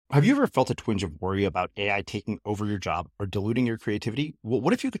Have you ever felt a twinge of worry about AI taking over your job or diluting your creativity? Well,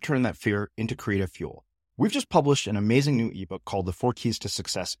 what if you could turn that fear into creative fuel? We've just published an amazing new ebook called The 4 Keys to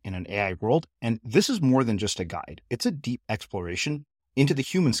Success in an AI World, and this is more than just a guide. It's a deep exploration into the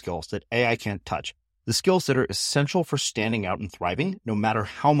human skills that AI can't touch, the skills that are essential for standing out and thriving, no matter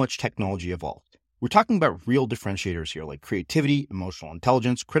how much technology evolves. We're talking about real differentiators here, like creativity, emotional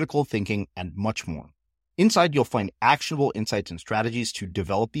intelligence, critical thinking, and much more. Inside, you'll find actionable insights and strategies to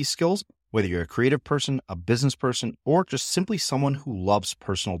develop these skills, whether you're a creative person, a business person, or just simply someone who loves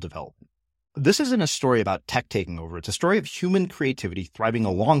personal development. This isn't a story about tech taking over. It's a story of human creativity thriving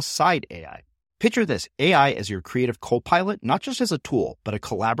alongside AI. Picture this, AI as your creative co-pilot, not just as a tool, but a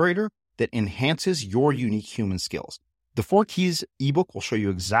collaborator that enhances your unique human skills. The 4 Keys ebook will show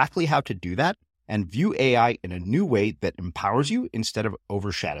you exactly how to do that and view AI in a new way that empowers you instead of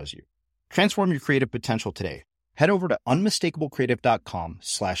overshadows you. Transform your creative potential today. Head over to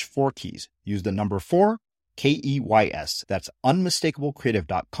unmistakablecreative.com/4keys. Use the number 4, KEYS. That's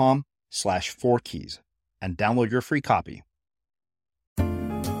unmistakablecreative.com/4keys and download your free copy. I'm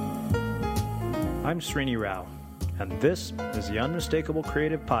Srini Rao, and this is the Unmistakable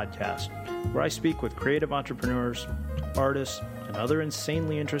Creative Podcast, where I speak with creative entrepreneurs, artists, and other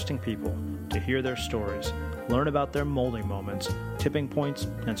insanely interesting people to hear their stories, learn about their molding moments, tipping points,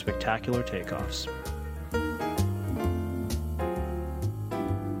 and spectacular takeoffs.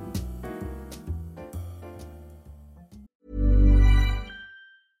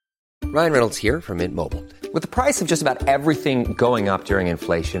 Ryan Reynolds here from Mint Mobile. With the price of just about everything going up during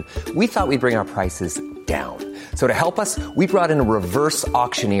inflation, we thought we'd bring our prices down. So to help us, we brought in a reverse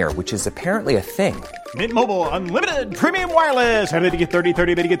auctioneer, which is apparently a thing. Mint Mobile Unlimited Premium Wireless. How to get 30,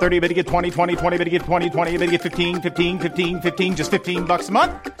 30, how to get 30, how to get 20, 20, 20, how to get 20, 20, how to get 15, 15, 15, 15, just $15 a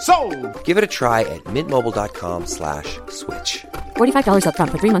month? Sold! Give it a try at mintmobile.com/switch. $45 up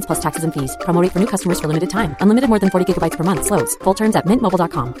front for 3 months plus taxes and fees. Promo rate for new customers for limited time. Unlimited more than 40 gigabytes per month. Slows full terms at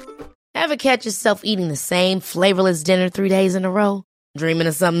mintmobile.com. Ever catch yourself eating the same flavorless dinner 3 days in a row? Dreaming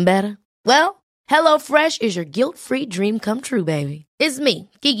of something better? Well, HelloFresh is your guilt-free dream come true, baby. It's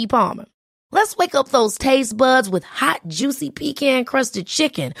me, Keke Palmer. Let's wake up those taste buds with hot, juicy pecan-crusted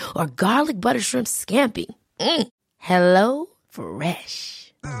chicken or garlic butter shrimp scampi. Hello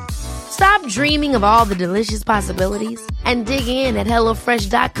Fresh. Stop dreaming of all the delicious possibilities and dig in at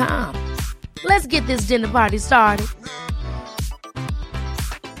HelloFresh.com. Let's get this dinner party started.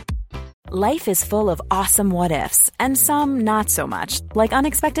 Life is full of awesome what-ifs, and some not so much, like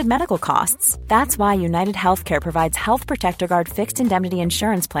unexpected medical costs. That's why United Healthcare provides Health Protector Guard fixed indemnity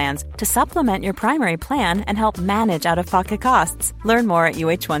insurance plans to supplement your primary plan and help manage out-of-pocket costs. Learn more at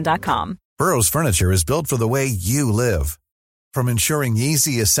uh1.com. Burrow's furniture is built for the way you live. From ensuring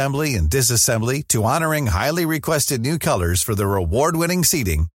easy assembly and disassembly to honoring highly requested new colors for their award-winning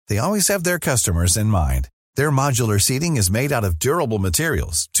seating, they always have their customers in mind. Their modular seating is made out of durable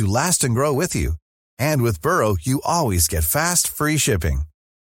materials to last and grow with you. And with Burrow, you always get fast, free shipping.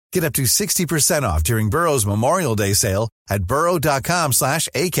 Get up to 60% off during Burrow's Memorial Day sale at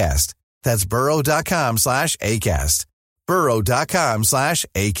burrow.com/ACAST. That's burrow.com/ACAST.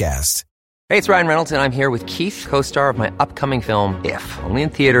 burrow.com/ACAST. Hey, it's Ryan Reynolds, and I'm here with Keith, co-star of my upcoming film, If, only in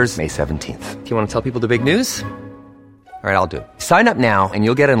theaters May 17th. Do you want to tell people the big news? All right, I'll do it. Sign up now and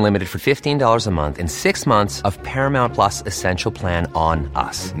you'll get unlimited for $15 a month and 6 months of Paramount Plus Essential Plan on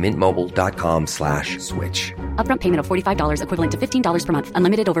us. MintMobile.com/switch. Upfront payment of $45 equivalent to $15 per month.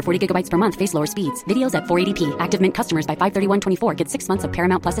 Unlimited over 40 gigabytes per month. Face lower speeds. Videos at 480p. Active Mint customers by 531.24 get 6 months of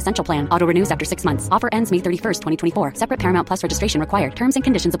Paramount Plus Essential Plan. Auto renews after 6 months. Offer ends May 31st, 2024. Separate Paramount Plus registration required. Terms and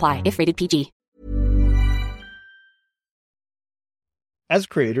conditions apply if rated PG. As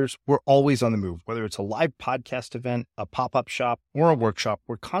creators, we're always on the move. Whether it's a live podcast event, a pop-up shop, or a workshop,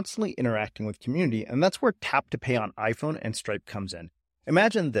 we're constantly interacting with community, and that's where Tap to Pay on iPhone and Stripe comes in.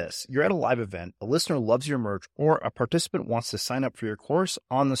 Imagine this. You're at a live event, a listener loves your merch, or a participant wants to sign up for your course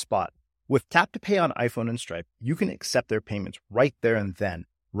on the spot. With Tap to Pay on iPhone and Stripe, you can accept their payments right there and then,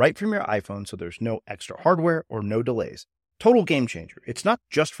 right from your iPhone, so there's no extra hardware or no delays. Total game changer. It's not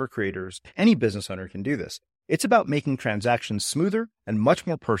just for creators. Any business owner can do this. It's about making transactions smoother and much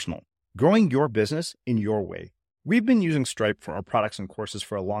more personal, growing your business in your way. We've been using Stripe for our products and courses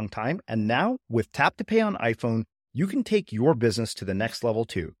for a long time, and now with Tap to Pay on iPhone, you can take your business to the next level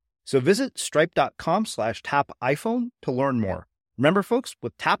too. So visit stripe.com/tapiphone to learn more. Remember, folks,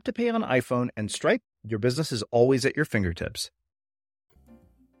 with Tap to Pay on iPhone and Stripe, your business is always at your fingertips.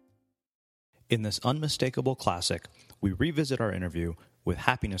 In this unmistakable classic, we revisit our interview with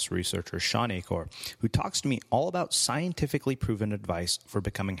happiness researcher Shawn Achor, who talks to me all about scientifically proven advice for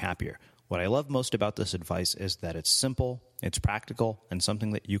becoming happier, What I love most about this advice is that it's simple, it's practical, and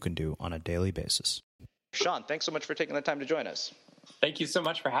something that you can do on a daily basis. Shawn, thanks so much for taking the time to join us. Thank you so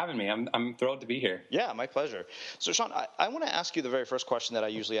much for having me. I'm thrilled to be here. Yeah, my pleasure. So, Shawn, I want to ask you the very first question that I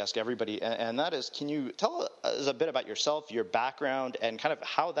usually ask everybody, and that is, can you tell us a bit about yourself, your background, and kind of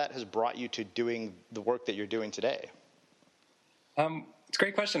how that has brought you to doing the work that you're doing today? It's a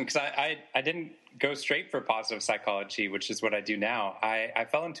great question because I didn't go straight for positive psychology, which is what I do now. I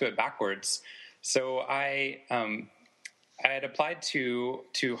fell into it backwards. So I had applied to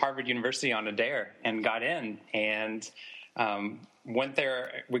Harvard University on a dare and got in and went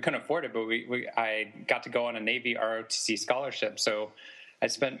there. We couldn't afford it, but I got to go on a Navy ROTC scholarship. So I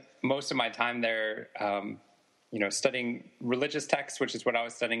spent most of my time there, studying religious texts, which is what I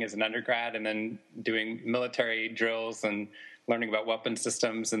was studying as an undergrad, and then doing military drills and learning about weapon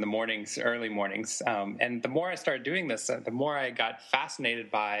systems in the mornings, early mornings. And the more I started doing this, the more I got fascinated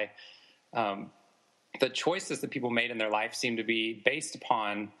by the choices that people made in their life seemed to be based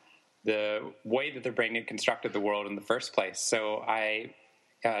upon the way that their brain had constructed the world in the first place. So I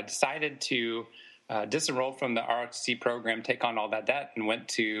decided to disenroll from the ROTC program, take on all that debt, and went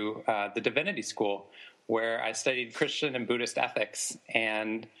to the divinity school, where I studied Christian and Buddhist ethics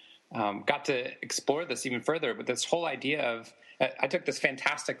and got to explore this even further. But this whole idea of, I took this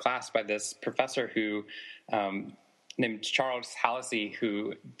fantastic class by this professor who named Charles Hallisey,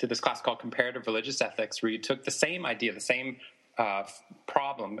 who did this class called Comparative Religious Ethics, where you took the same idea, the same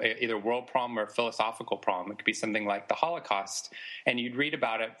problem, either world problem or philosophical problem. It could be something like the Holocaust, and you'd read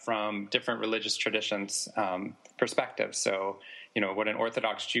about it from different religious traditions' perspectives. So, what an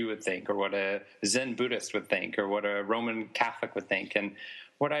Orthodox Jew would think, or what a Zen Buddhist would think, or what a Roman Catholic would think. And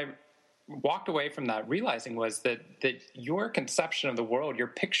what I walked away from that realizing was that your conception of the world, your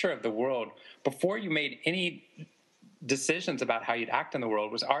picture of the world, before you made any decisions about how you'd act in the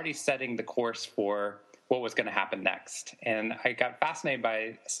world, was already setting the course for what was going to happen next. And I got fascinated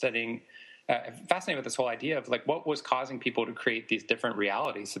by fascinated with this whole idea of like what was causing people to create these different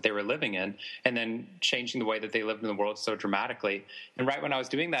realities that they were living in, and then changing the way that they lived in the world so dramatically. And right when I was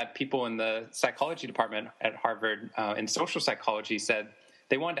doing that, people in the psychology department at Harvard in social psychology said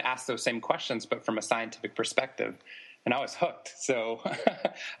they wanted to ask those same questions, but from a scientific perspective. And I was hooked. So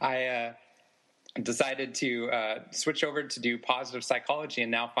I decided to switch over to do positive psychology,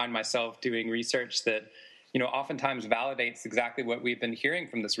 and now find myself doing research that, oftentimes validates exactly what we've been hearing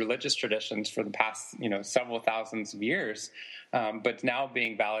from this religious traditions for the past, several thousands of years, but now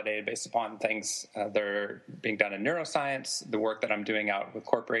being validated based upon things that are being done in neuroscience, the work that I'm doing out with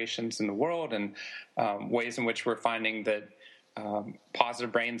corporations in the world, and ways in which we're finding that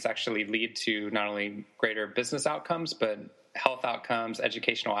positive brains actually lead to not only greater business outcomes, but health outcomes,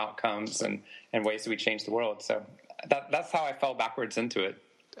 educational outcomes, and ways that we change the world. So that's how I fell backwards into it.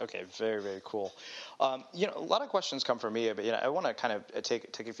 Okay, very, very cool. A lot of questions come from me, but I want to kind of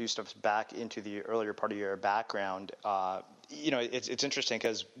take a few steps back into the earlier part of your background. It's interesting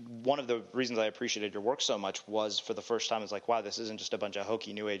because one of the reasons I appreciated your work so much was, for the first time, it's like, wow, this isn't just a bunch of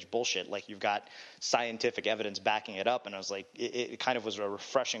hokey new age bullshit. Like, you've got scientific evidence backing it up. And I was like, it kind of was a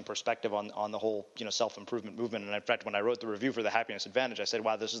refreshing perspective on the whole, self-improvement movement. And in fact, when I wrote the review for the Happiness Advantage, I said,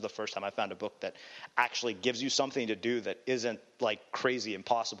 wow, this is the first time I found a book that actually gives you something to do that isn't like crazy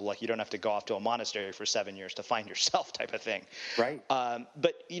impossible. Like, you don't have to go off to a monastery for 7 years to find yourself type of thing. Right.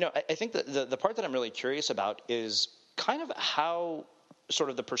 But I think that the part that I'm really curious about is kind of how sort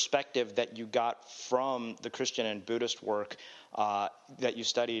of the perspective that you got from the Christian and Buddhist work that you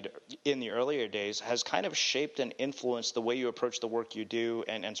studied in the earlier days has kind of shaped and influenced the way you approach the work you do,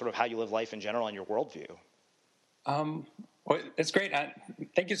 and sort of how you live life in general and your worldview. Well, it's great.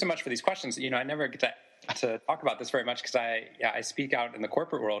 Thank you so much for these questions. I never get to talk about this very much because I speak out in the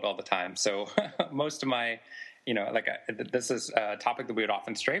corporate world all the time. So most of my, this is a topic that we would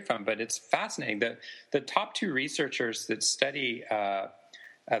often stray from, but it's fascinating. The top two researchers that study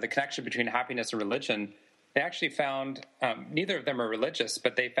the connection between happiness and religion, they actually found, neither of them are religious,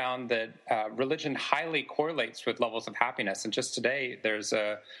 but they found that religion highly correlates with levels of happiness. And just today, there's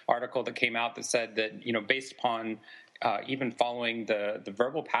an article that came out that said that, based upon even following the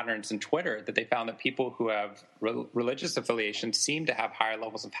verbal patterns in Twitter, that they found that people who have religious affiliations seem to have higher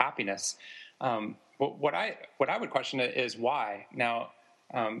levels of happiness. What I would question is why. Now,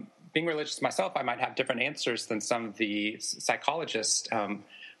 being religious myself, I might have different answers than some of the psychologists,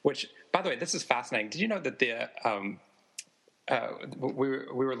 which, by the way, this is fascinating. Did you know that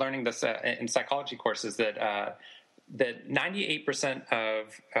we were learning this in psychology courses that 98%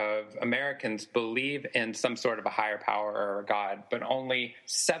 of Americans believe in some sort of a higher power or a God, but only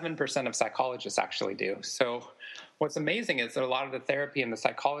 7% of psychologists actually do. So what's amazing is that a lot of the therapy and the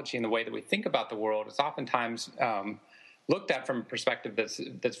psychology and the way that we think about the world is oftentimes looked at from a perspective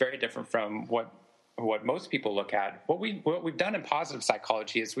that's very different from what most people look at. What we've done in positive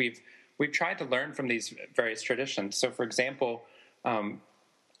psychology is we've tried to learn from these various traditions. So, for example, one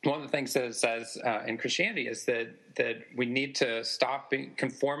of the things that it says in Christianity is that we need to stop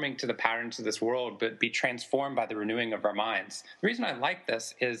conforming to the patterns of this world, but be transformed by the renewing of our minds. The reason I like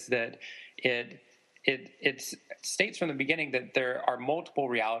this is that it states from the beginning that there are multiple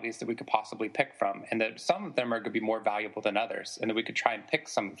realities that we could possibly pick from, and that some of them are going to be more valuable than others, and that we could try and pick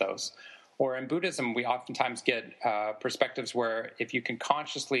some of those. Or in Buddhism, we oftentimes get perspectives where if you can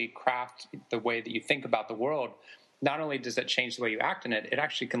consciously craft the way that you think about the world, not only does it change the way you act in it, it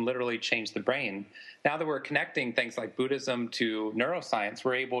actually can literally change the brain. Now that we're connecting things like Buddhism to neuroscience,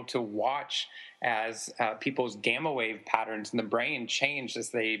 we're able to watch as people's gamma wave patterns in the brain change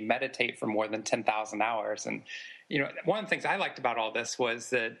as they meditate for more than 10,000 hours. And, one of the things I liked about all this was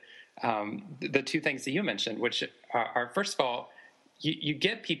that the two things that you mentioned, which are first of all, you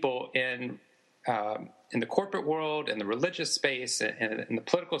get people in the corporate world, in the religious space, in the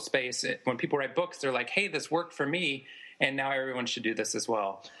political space. When people write books, they're like, hey, this worked for me, and now everyone should do this as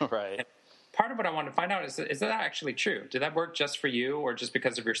well. Right. And part of what I want to find out is that actually true? Did that work just for you or just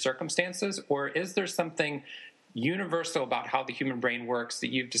because of your circumstances? Or is there something universal about how the human brain works that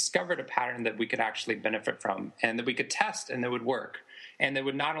you've discovered a pattern that we could actually benefit from and that we could test and that would work and that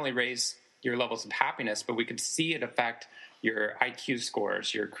would not only raise your levels of happiness, but we could see it affect your IQ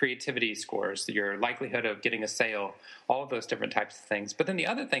scores, your creativity scores, your likelihood of getting a sale, all of those different types of things. But then the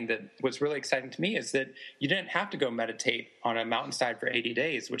other thing that was really exciting to me is that you didn't have to go meditate on a mountainside for 80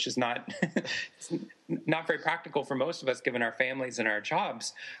 days, which is not not very practical for most of us given our families and our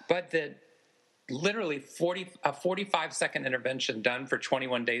jobs, but that literally a 45-second intervention done for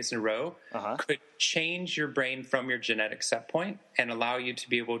 21 days in a row could change your brain from your genetic set point and allow you to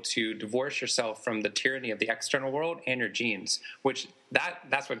be able to divorce yourself from the tyranny of the external world and your genes, which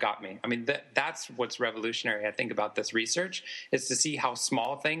that's what got me. I mean, that's what's revolutionary, I think, about this research, is to see how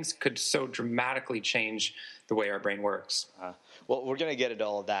small things could so dramatically change the way our brain works. Well, we're going to get into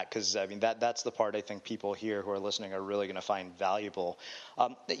all of that because, I mean, that's the part I think people here who are listening are really going to find valuable. I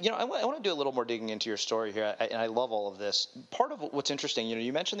want to do a little more digging into your story here, and I love all of this. Part of what's interesting,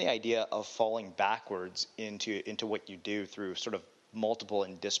 you mentioned the idea of falling backwards into what you do through sort of multiple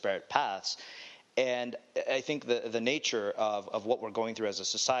and disparate paths. And I think the nature of what we're going through as a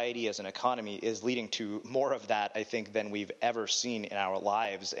society, as an economy, is leading to more of that, I think, than we've ever seen in our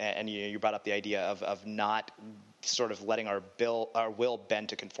lives. And you brought up the idea of not sort of letting our will bend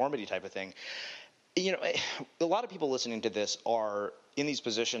to conformity type of thing. A lot of people listening to this are in these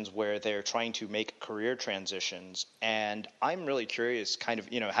positions where they're trying to make career transitions. And I'm really curious, kind of,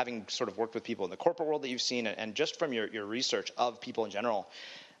 having sort of worked with people in the corporate world that you've seen and just from your research of people in general,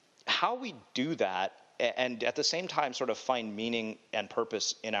 how we do that and at the same time sort of find meaning and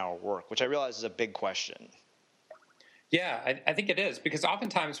purpose in our work, which I realize is a big question. Yeah, I think it is, because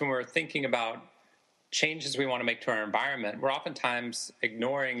oftentimes when we're thinking about changes we want to make to our environment, we're oftentimes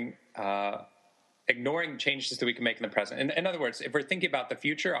ignoring changes that we can make in the present. In other words, if we're thinking about the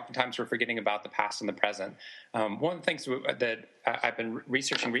future, oftentimes we're forgetting about the past and the present. One of the things that I've been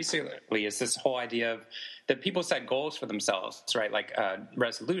researching recently is this whole idea of that people set goals for themselves, right? Like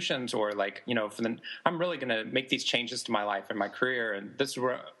resolutions, or like, I'm really going to make these changes to my life and my career, and this is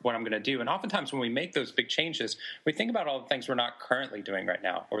what I'm going to do. And oftentimes when we make those big changes, we think about all the things we're not currently doing right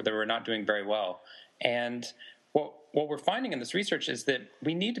now, or that we're not doing very well. And what we're finding in this research is that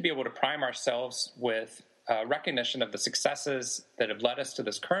we need to be able to prime ourselves with recognition of the successes that have led us to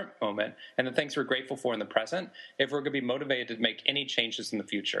this current moment and the things we're grateful for in the present if we're going to be motivated to make any changes in the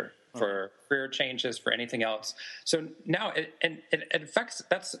future, for career changes, for anything else. So now it affects,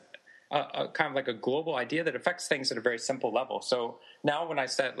 that's a kind of like a global idea that affects things at a very simple level. So now when I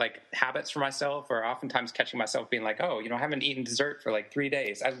set like habits for myself, or oftentimes catching myself being like, I haven't eaten dessert for like 3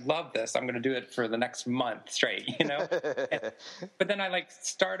 days. I love this. I'm going to do it for the next month straight, But then I like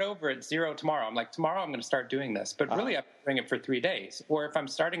start over at 0 tomorrow. I'm like, tomorrow I'm going to start doing this, but really I'm doing it for 3 days. Or if I'm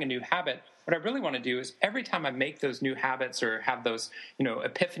starting a new habit, what I really want to do is every time I make those new habits or have those,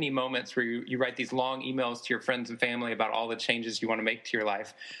 epiphany moments where you write these long emails to your friends and family about all the changes you want to make to your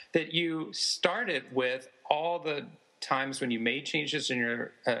life, that you started with all the times when you made changes in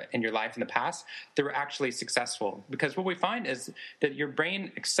your life in the past that were actually successful. Because what we find is that your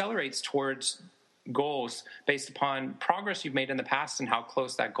brain accelerates towards goals based upon progress you've made in the past and how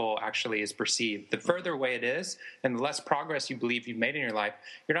close that goal actually is perceived. The further away it is and the less progress you believe you've made in your life,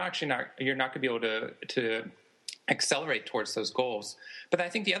 you're not going to be able to accelerate towards those goals. But I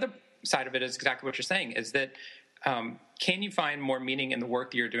think the other side of it is exactly what you're saying, is that can you find more meaning in the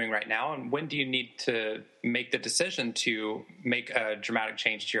work that you're doing right now? And when do you need to make the decision to make a dramatic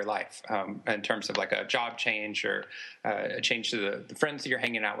change to your life in terms of like a job change or a change to the friends that you're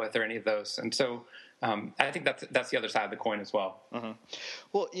hanging out with or any of those? And so I think that's the other side of the coin as well. Mm-hmm.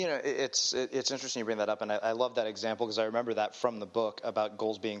 Well, it's interesting you bring that up, and I love that example because I remember that from the book about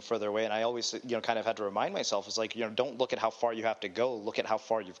goals being further away, and I always kind of had to remind myself, it's like don't look at how far you have to go, look at how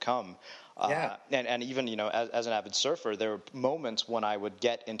far you've come. And even as an avid surfer, there were moments when I would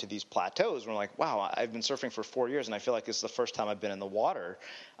get into these plateaus where I'm like, wow, I've been surfing for 4 years and I feel like this is the first time I've been in the water,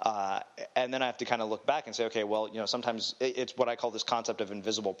 and then I have to kind of look back and say, okay, well, sometimes it's what I call this concept of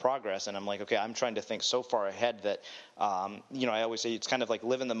invisible progress, and I'm like, okay, I'm trying to think so far ahead that I always say it's kind of like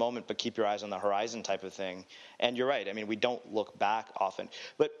live in the moment but keep your eyes on the horizon type of thing. And you're right, I mean, we don't look back often,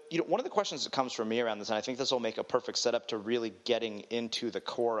 but one of the questions that comes from me around this, and I think this will make a perfect setup to really getting into the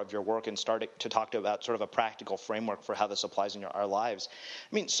core of your work and starting to talk about sort of a practical framework for how this applies in our lives.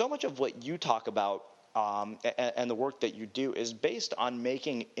 I mean, so much of what you talk about and the work that you do is based on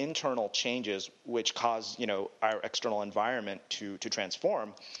making internal changes which cause our external environment to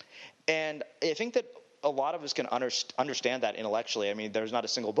transform. And I think that a lot of us can understand that intellectually. I mean, there's not a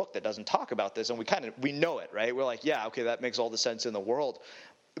single book that doesn't talk about this, and we know it, right? We're like, yeah, okay, that makes all the sense in the world.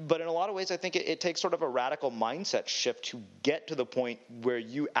 But in a lot of ways, I think it takes sort of a radical mindset shift to get to the point where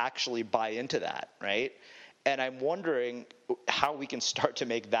you actually buy into that, right? And I'm wondering how we can start to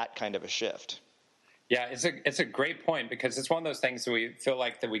make that kind of a shift. Yeah, it's a great point, because it's one of those things that we feel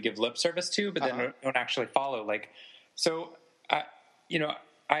like that we give lip service to, but then don't actually follow. Like, so,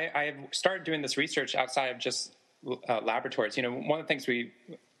 I started doing this research outside of just laboratories. One of the things we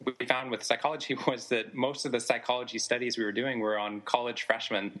found with psychology was that most of the psychology studies we were doing were on college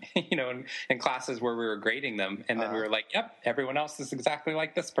freshmen, in classes where we were grading them. And then we were like, yep, everyone else is exactly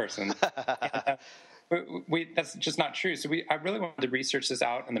like this person. That's just not true. So I really wanted to research this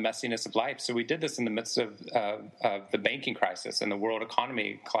out in the messiness of life. So we did this in the midst of the banking crisis and the world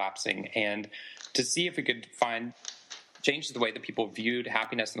economy collapsing, and to see if we could change the way that people viewed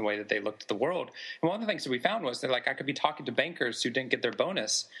happiness and the way that they looked at the world. And one of the things that we found was that, like, I could be talking to bankers who didn't get their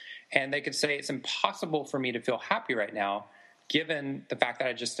bonus, and they could say, it's impossible for me to feel happy right now, given the fact that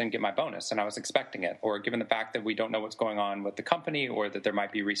I just didn't get my bonus and I was expecting it, or given the fact that we don't know what's going on with the company, or that there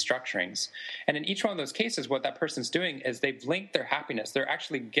might be restructurings. And in each one of those cases, what that person's doing is they've linked their happiness. They're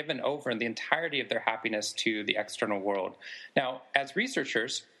actually given over the entirety of their happiness to the external world. Now, as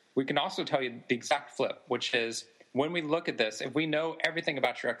researchers, we can also tell you the exact flip, which is, when we look at this, if we know everything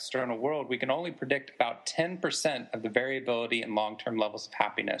about your external world, we can only predict about 10% of the variability in long-term levels of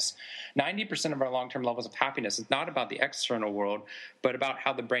happiness. 90% of our long-term levels of happiness is not about the external world, but about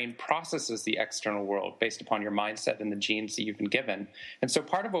how the brain processes the external world based upon your mindset and the genes that you've been given. And so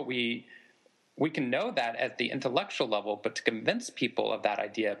part of what we can know that at the intellectual level, but to convince people of that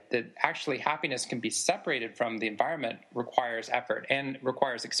idea that actually happiness can be separated from the environment requires effort and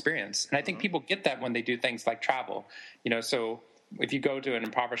requires experience. And I think people get that when they do things like travel. So if you go to an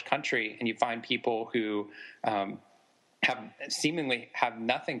impoverished country and you find people who seemingly have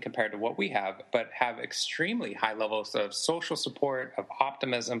nothing compared to what we have, but have extremely high levels of social support, of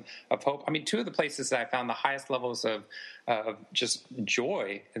optimism, of hope. I mean, two of the places that I found the highest levels of just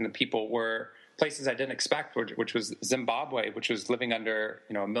joy in the people were places I didn't expect, which was Zimbabwe, which was living under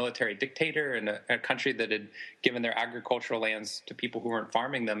a military dictator, and a country that had given their agricultural lands to people who weren't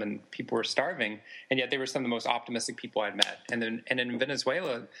farming them, and people were starving, and yet they were some of the most optimistic people I'd met. And in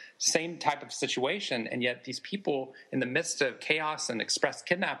Venezuela, same type of situation, and yet these people in the midst of chaos and express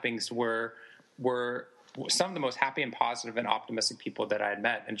kidnappings were some of the most happy and positive and optimistic people that I had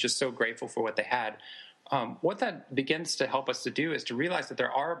met, and just so grateful for what they had. What that begins to help us to do is to realize that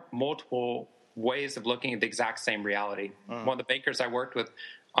there are multiple ways of looking at the exact same reality. One of the bankers I worked with,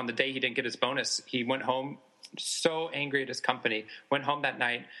 on the day he didn't get his bonus, he went home so angry at his company, went home that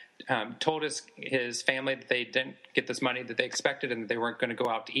night, told his family that they didn't get this money that they expected, and that they weren't going to go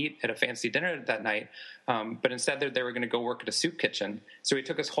out to eat at a fancy dinner that night, but instead they were going to go work at a soup kitchen. So he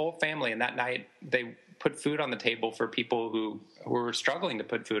took his whole family, and that night they put food on the table for people who were struggling to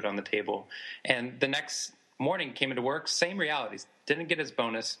put food on the table. And the next morning, came into work, same realities, didn't get his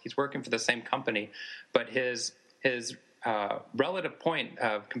bonus, he's working for the same company, but his relative point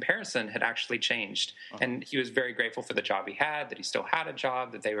of comparison had actually changed. And he was very grateful for the job he had, that he still had a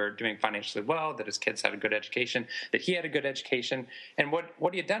job, that they were doing financially well, that his kids had a good education, that he had a good education. And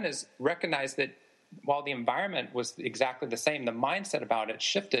what he had done is recognize that while the environment was exactly the same, the mindset about it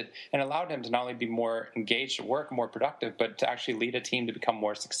shifted and allowed him to not only be more engaged at work, more productive, but to actually lead a team to become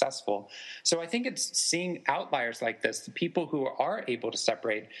more successful. So I think it's seeing outliers like this, the people who are able to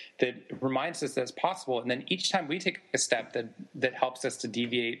separate, that reminds us that it's possible. And then each time we take a step that helps us to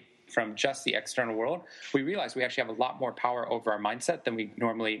deviate from just the external world, we realize we actually have a lot more power over our mindset than we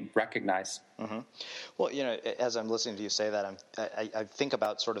normally recognize. Mm-hmm. Well, as I'm listening to you say that, I think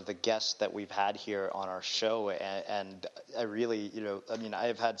about sort of the guests that we've had here on our show, and I really,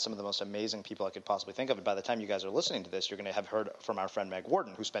 I've had some of the most amazing people I could possibly think of. And by the time you guys are listening to this, you're going to have heard from our friend Meg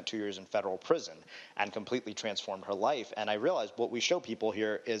Warden, who spent 2 years in federal prison and completely transformed her life. And I realized what we show people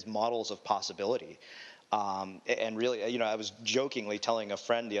here is models of possibility. And really, I was jokingly telling a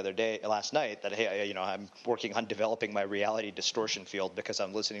friend last night that, hey, I'm working on developing my reality distortion field because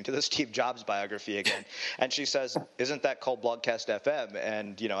I'm listening to the Steve Jobs biography again. And she says, isn't that called Blogcast FM?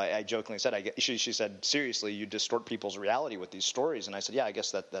 And, I jokingly said, she said, seriously, you distort people's reality with these stories. And I said, yeah, I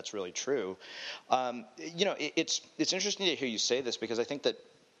guess that's really true. It's interesting to hear you say this, because I think that,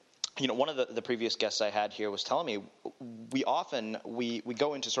 one of the previous guests I had here was telling me we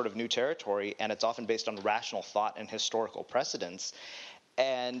go into sort of new territory, and it's often based on rational thought and historical precedents.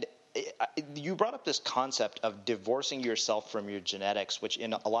 And you brought up this concept of divorcing yourself from your genetics, which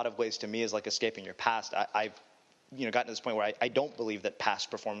in a lot of ways to me is like escaping your past. I've gotten to this point where I don't believe that past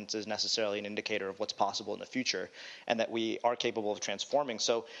performance is necessarily an indicator of what's possible in the future, and that we are capable of transforming.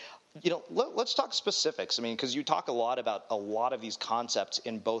 So, let's talk specifics. I mean, because you talk a lot about a lot of these concepts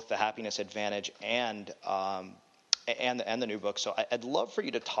in both the Happiness Advantage and the new book. So I'd love for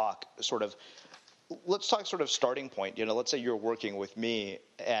you to talk let's talk sort of starting point. Let's say you're working with me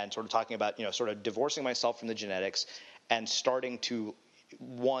and sort of talking about, sort of divorcing myself from the genetics and starting to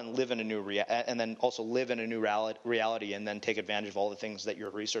live in a new and then also live in a new reality, and then take advantage of all the things that your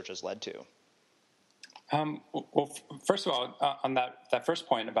research has led to. Well, first of all, on that first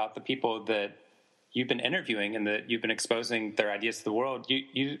point about the people that you've been interviewing and that you've been exposing their ideas to the world,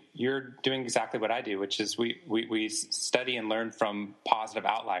 you're doing exactly what I do, which is we study and learn from positive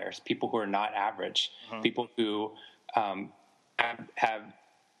outliers, people who are not average, people who are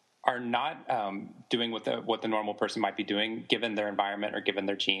not doing what the normal person might be doing given their environment or given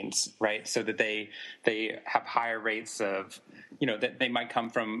their genes, right? So that they have higher rates of, that they might come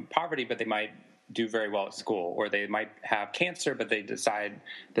from poverty, but they might do very well at school, or they might have cancer, but they decide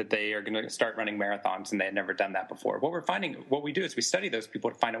that they are going to start running marathons and they had never done that before. What we do is we study those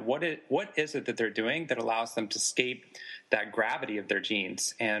people to find out what is it that they're doing that allows them to escape that gravity of their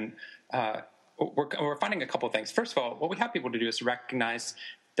genes. And we're finding a couple of things. First of all, what we have people to do is recognize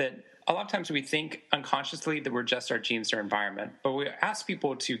that a lot of times we think unconsciously that we're just our genes or environment, but we ask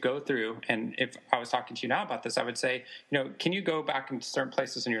people to go through, and if I was talking to you now about this, I would say, can you go back into certain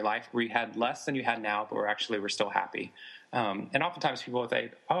places in your life where you had less than you had now, but we're still happy? And oftentimes people will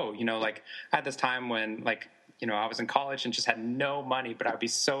say, I had this time when I was in college and just had no money, but I'd be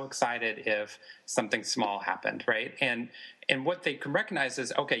so excited if something small happened, right? And what they can recognize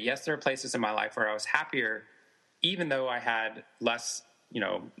is, okay, yes, there are places in my life where I was happier, even though I had less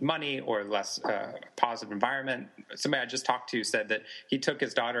money or less positive environment. Somebody I just talked to said that he took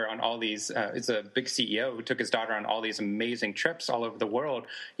his daughter on all these, it's a big CEO who took his daughter on all these amazing trips all over the world,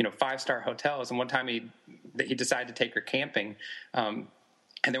 5-star hotels. And one time he decided to take her camping, and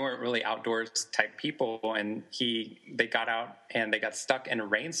they weren't really outdoors type people. And they got out and they got stuck in a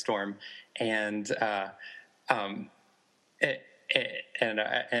rainstorm, and in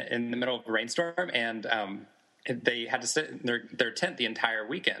the middle of a rainstorm, and they had to sit in their tent the entire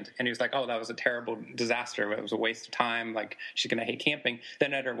weekend. And he was like, oh, that was a terrible disaster. It was a waste of time. Like, she's going to hate camping.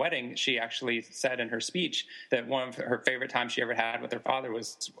 Then at her wedding, she actually said in her speech that one of her favorite times she ever had with her father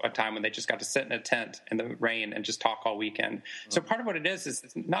was a time when they just got to sit in a tent in the rain and just talk all weekend. Mm-hmm. So part of what it is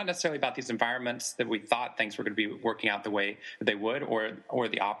it's not necessarily about these environments that we thought things were going to be working out the way that they would, or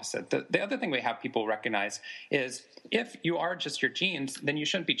the opposite. The other thing we have people recognize is if you are just your genes, then you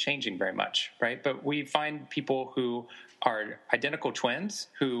shouldn't be changing very much, right? But we find people who are identical twins,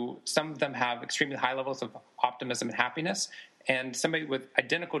 who some of them have extremely high levels of optimism and happiness, and somebody with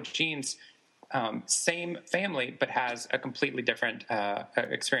identical genes, same family, but has a completely different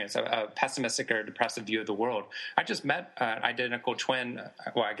experience, a pessimistic or depressive view of the world. I just met an identical twin,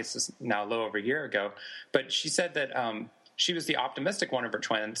 I guess it's now a little over a year ago, but she said that she was the optimistic one of her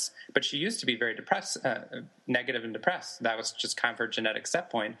twins, but she used to be very depressed, negative and depressed. That was just kind of her genetic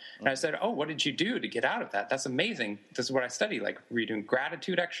set point. And I said, oh, what did you do to get out of that? That's amazing. This is what I study. Were you doing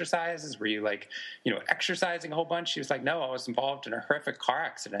gratitude exercises? Were you exercising a whole bunch? She was like, no, I was involved in a horrific car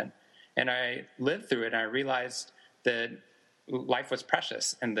accident. And I lived through it, and I realized that life was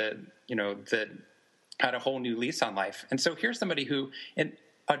precious, and that had a whole new lease on life. And so here's somebody who, in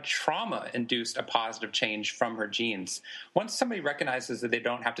a trauma induced a positive change from her genes. Once somebody recognizes that they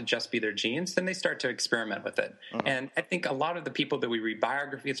don't have to just be their genes, then they start to experiment with it. And I think a lot of the people that we read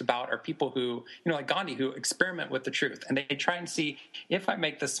biographies about are people who, like Gandhi, who experiment with the truth. And they try and see, if I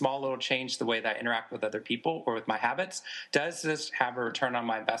make this small little change the way that I interact with other people or with my habits, does this have a return on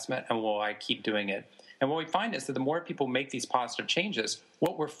my investment, and will I keep doing it? And what we find is that the more people make these positive changes,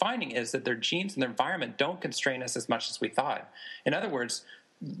 what we're finding is that their genes and their environment don't constrain us as much as we thought. In other words,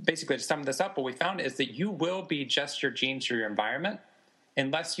 basically to sum this up, what we found is that you will be just your genes or your environment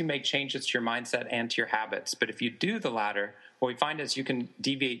unless you make changes to your mindset and to your habits. But if you do the latter, what we find is you can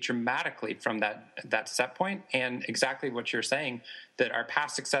deviate dramatically from that set point, and exactly what you're saying, that our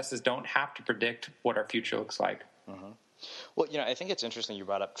past successes don't have to predict what our future looks like. Well, I think it's interesting you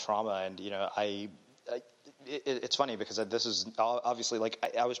brought up trauma, and, it's funny because this is obviously, like,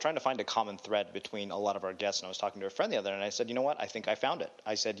 I was trying to find a common thread between a lot of our guests, and I was talking to a friend the other day, and I said, you know what, I think I found it.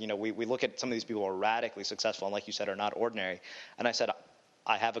 I said, we look at some of these people who are radically successful and, like you said, are not ordinary. And I said,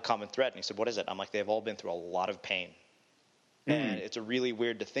 I have a common thread. And he said, what is it? I'm like, they've all been through a lot of pain. And it's a really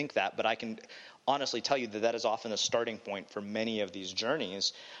weird to think that, but I can honestly tell you that is often the starting point for many of these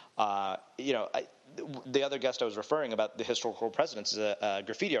journeys. The other guest I was referring about, the historical presidents, is a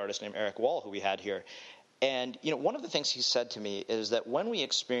graffiti artist named Eric Wall, who we had here. And, one of the things he said to me is that when we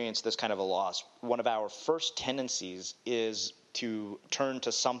experience this kind of a loss, one of our first tendencies is to turn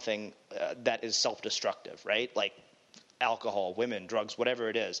to something that is self-destructive, right? Like alcohol, women, drugs, whatever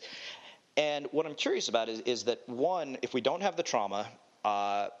it is. And what I'm curious about is that, one, if we don't have the trauma,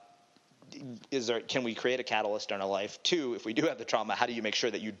 can we create a catalyst in our life? Two, if we do have the trauma, how do you make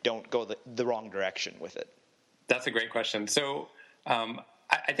sure that you don't go the wrong direction with it? That's a great question. So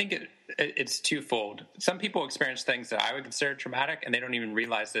I think it's twofold. Some people experience things that I would consider traumatic, and they don't even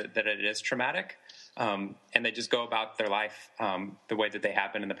realize that it is traumatic, and they just go about their life the way that they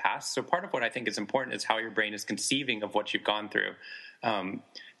have been in the past. So part of what I think is important is how your brain is conceiving of what you've gone through.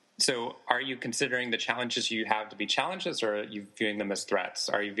 So are you considering the challenges you have to be challenges, or are you viewing them as threats?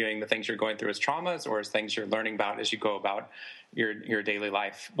 Are you viewing the things you're going through as traumas, or as things you're learning about as you go about your daily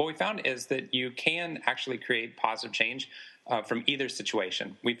life? What we found is that you can actually create positive change from either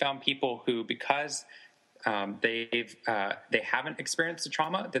situation. We found people who, because they haven't experienced the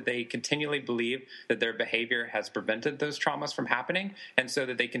trauma, that they continually believe that their behavior has prevented those traumas from happening, and so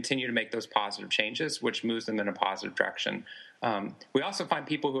that they continue to make those positive changes, which moves them in a positive direction. We also find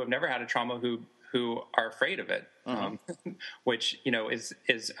people who have never had a trauma who are afraid of it, which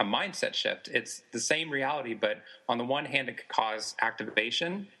is a mindset shift. It's the same reality, but on the one hand, it could cause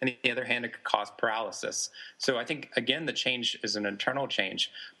activation, and on the other hand, it could cause paralysis. So I think, again, the change is an internal change.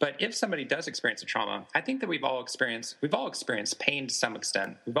 But if somebody does experience a trauma, I think that we've all experienced pain to some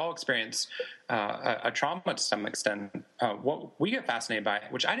extent. We've all experienced a trauma to some extent. What we get fascinated by,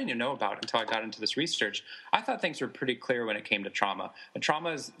 which I didn't even know about until I got into this research, I thought things were pretty clear when it came to trauma. A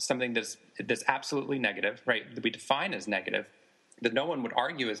trauma is something that's absolutely negative, right? That we define as negative, that no one would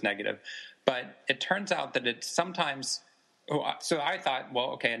argue as negative. But it turns out that it's sometimes... So I thought, well,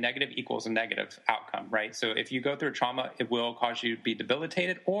 okay, a negative equals a negative outcome, right? So if you go through a trauma, it will cause you to be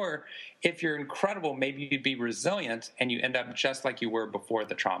debilitated. Or if you're incredible, maybe you'd be resilient and you end up just like you were before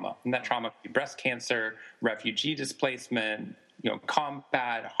the trauma. And that trauma could be breast cancer, refugee displacement,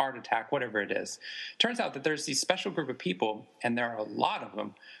 combat, heart attack, whatever it is. Turns out that there's these special group of people, and there are a lot of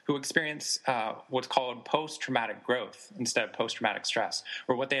them, who experience what's called post-traumatic growth instead of post-traumatic stress,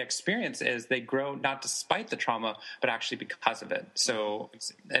 where what they experience is they grow not despite the trauma, but actually because of it. So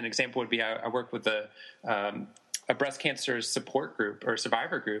an example would be I work with a breast cancer support group or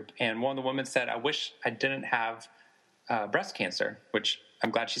survivor group, and one of the women said, I wish I didn't have breast cancer, which I'm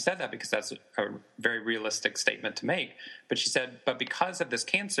glad she said that, because that's a very realistic statement to make. But she said, but because of this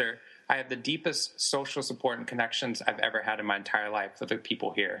cancer, I have the deepest social support and connections I've ever had in my entire life with the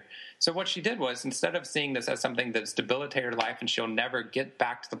people here. So what she did was, instead of seeing this as something that's debilitated her life and she'll never get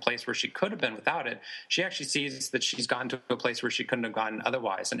back to the place where she could have been without it, she actually sees that she's gone to a place where she couldn't have gone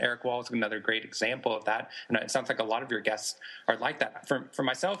otherwise. And Eric Wall is another great example of that. And it sounds like a lot of your guests are like that. For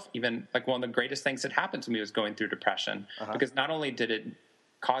myself, even, like, one of the greatest things that happened to me was going through depression, because not only did it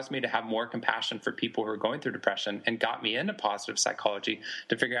caused me to have more compassion for people who are going through depression and got me into positive psychology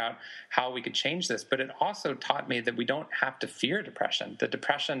to figure out how we could change this. But it also taught me that we don't have to fear depression, that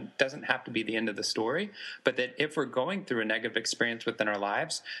depression doesn't have to be the end of the story, but that if we're going through a negative experience within our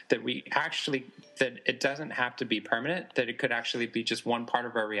lives, that it doesn't have to be permanent, that it could actually be just one part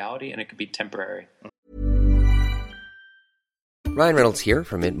of our reality, and it could be temporary. Ryan Reynolds here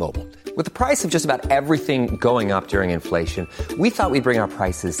from Mint Mobile. With the price of just about everything going up during inflation, we thought we'd bring our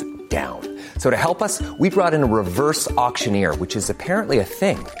prices down. So to help us, we brought in a reverse auctioneer, which is apparently a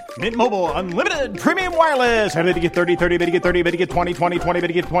thing. Mint Mobile Unlimited Premium Wireless. How to get 30, 30, bit to get 30, bit to get 20, 20, 20, bit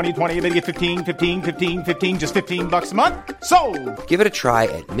to get 20, 20, bit to get 15, 15, 15, 15, just $15 a month? Sold! Give it a try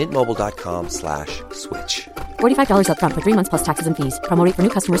at mintmobile.com/switch. $45 up front for 3 months plus taxes and fees. Promo rate for new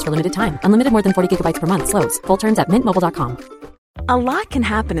customers for limited time. Unlimited more than 40 gigabytes per month. Slows full terms at mintmobile.com. A lot can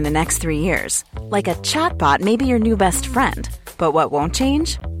happen in the next 3 years. Like a chatbot may be your new best friend. But what won't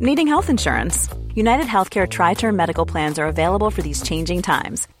change? Needing health insurance. United Healthcare Tri-Term Medical Plans are available for these changing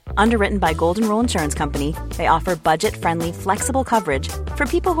times. Underwritten by Golden Rule Insurance Company, they offer budget-friendly, flexible coverage for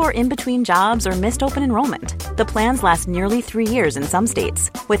people who are in between jobs or missed open enrollment. The plans last nearly 3 years in some states,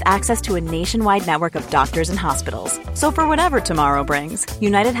 with access to a nationwide network of doctors and hospitals. So for whatever tomorrow brings,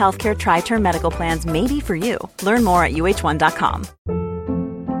 United Healthcare Tri-Term Medical Plans may be for you. Learn more at uh1.com.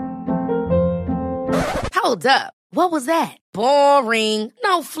 Hold up. What was that? Boring.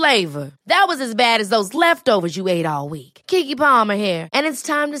 No flavor. That was as bad as those leftovers you ate all week. Keke Palmer here, and it's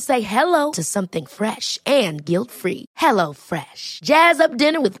time to say hello to something fresh and guilt-free. Hello Fresh. Jazz up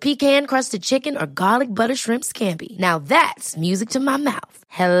dinner with pecan-crusted chicken or garlic butter shrimp scampi. Now that's music to my mouth.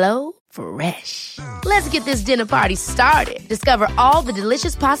 Hello Fresh. Let's get this dinner party started. Discover all the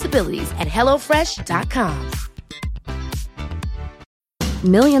delicious possibilities at hellofresh.com.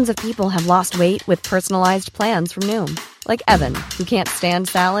 Millions of people have lost weight with personalized plans from Noom. Like Evan, who can't stand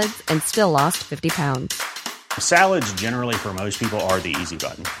salads and still lost 50 pounds. Salads generally for most people are the easy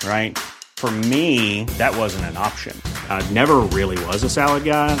button, right? For me, that wasn't an option. I never really was a salad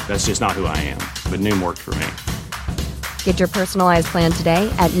guy. That's just not who I am. But Noom worked for me. Get your personalized plan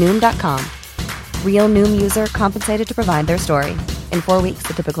today at Noom.com. Real Noom user compensated to provide their story. In 4 weeks,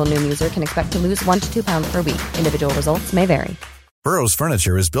 the typical Noom user can expect to lose 1 to 2 pounds per week. Individual results may vary. Burrow's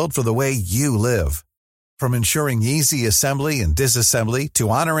furniture is built for the way you live. From ensuring easy assembly and disassembly to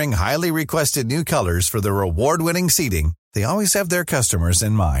honoring highly requested new colors for their award-winning seating, they always have their customers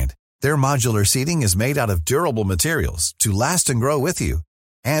in mind. Their modular seating is made out of durable materials to last and grow with you.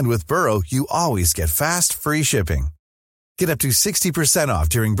 And with Burrow, you always get fast, free shipping. Get up to 60% off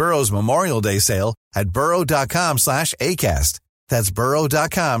during Burrow's Memorial Day sale at burrow.com/ACAST. That's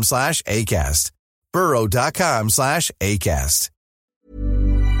burrow.com/ACAST. burrow.com/ACAST.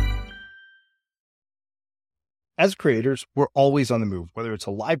 As creators, we're always on the move. Whether it's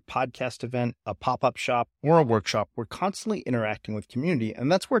a live podcast event, a pop-up shop, or a workshop, we're constantly interacting with community,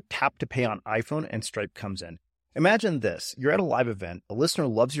 and that's where Tap to Pay on iPhone and Stripe comes in. Imagine this. You're at a live event, a listener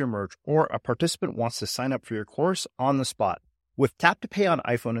loves your merch, or a participant wants to sign up for your course on the spot. With Tap to Pay on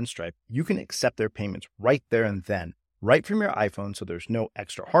iPhone and Stripe, you can accept their payments right there and then, right from your iPhone, so there's no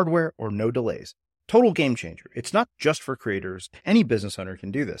extra hardware or no delays. Total game changer. It's not just for creators. Any business owner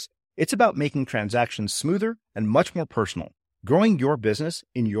can do this. It's about making transactions smoother and much more personal, growing your business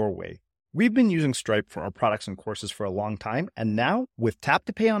in your way. We've been using Stripe for our products and courses for a long time, and now with Tap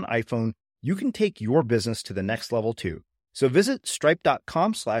to Pay on iPhone, you can take your business to the next level too. So visit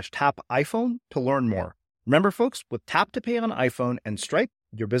stripe.com/tapiphone to learn more. Remember, folks, with Tap to Pay on iPhone and Stripe,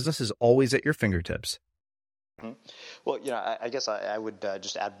 your business is always at your fingertips. Well, I guess I would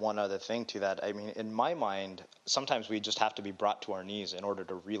just add one other thing to that. I mean, in my mind, sometimes we just have to be brought to our knees in order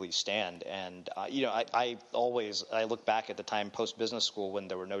to really stand. And, I look back at the time post-business school when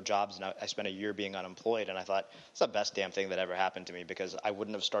there were no jobs, and I spent a year being unemployed, and I thought, it's the best damn thing that ever happened to me, because I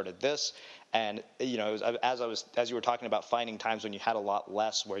wouldn't have started this. And, as you were talking about finding times when you had a lot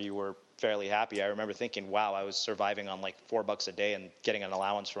less where you were fairly happy, I remember thinking, wow, I was surviving on like $4 a day and getting an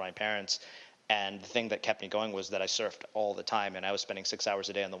allowance from my parents. And the thing that kept me going was that I surfed all the time, and I was spending 6 hours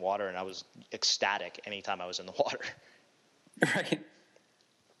a day in the water, and I was ecstatic anytime I was in the water. Right.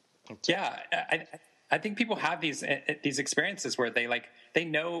 Yeah, I think people have these experiences where they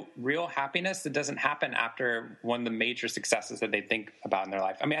know real happiness that doesn't happen after one of the major successes that they think about in their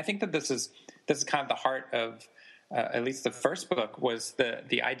life. I mean, I think that this is kind of the heart of at least the first book, was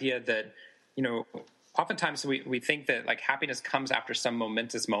the idea that, oftentimes we think that like happiness comes after some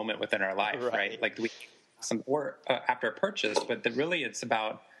momentous moment within our life, right? Like or after a purchase, but that really it's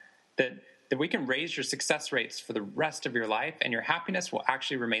about that we can raise your success rates for the rest of your life, and your happiness will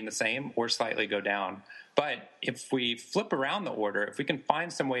actually remain the same or slightly go down. But if we flip around the order, if we can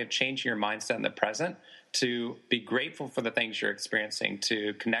find some way of changing your mindset in the present to be grateful for the things you're experiencing,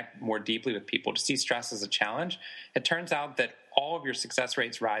 to connect more deeply with people, to see stress as a challenge, it turns out that all of your success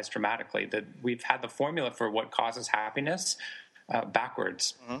rates rise dramatically, that we've had the formula for what causes happiness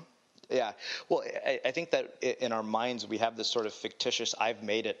backwards. Mm-hmm. Yeah. Well, I think that in our minds, we have this sort of fictitious I've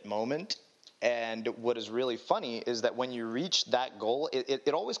made it moment. And what is really funny is that when you reach that goal,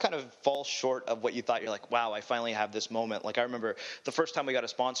 it always kind of falls short of what you thought. You're like, wow, I finally have this moment. Like I remember the first time we got a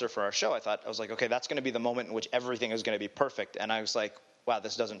sponsor for our show, I was like, okay, that's going to be the moment in which everything is going to be perfect. And I was like, wow,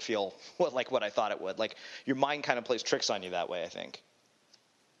 this doesn't feel like what I thought it would. Like your mind kind of plays tricks on you that way, I think.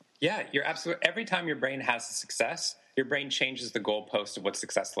 Yeah, you're absolutely. Every time your brain has a success, your brain changes the goalpost of what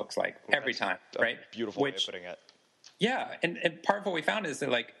success looks like every time, right? Beautiful way of putting it. Yeah, and part of what we found is that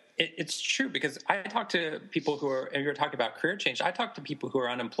like it's true because I talk to people who are, and you're talking about career change. I talk to people who are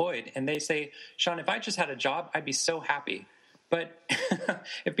unemployed, and they say, Shawn, if I just had a job, I'd be so happy. But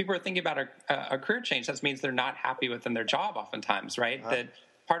if people are thinking about a career change, that means they're not happy within their job oftentimes, right? That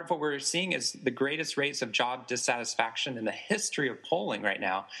part of what we're seeing is the greatest rates of job dissatisfaction in the history of polling right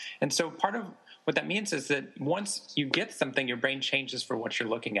now. And so part of what that means is that once you get something, your brain changes for what you're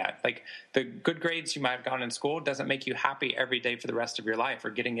looking at. Like the good grades you might have gotten in school doesn't make you happy every day for the rest of your life, or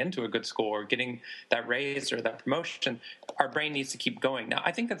getting into a good school or getting that raise or that promotion. Our brain needs to keep going. Now,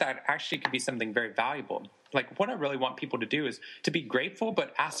 I think that actually could be something very valuable. Like what I really want people to do is to be grateful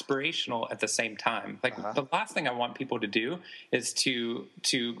but aspirational at the same time. Like the last thing I want people to do is to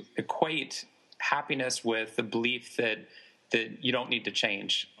equate happiness with the belief that you don't need to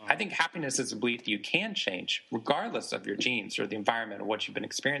change. I think happiness is a belief that you can change regardless of your genes or the environment or what you've been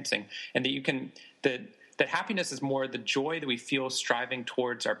experiencing, and that you can that happiness is more the joy that we feel striving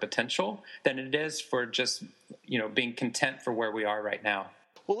towards our potential than it is for just being content for where we are right now.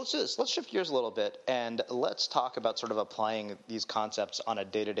 Well, let's shift gears a little bit, and let's talk about sort of applying these concepts on a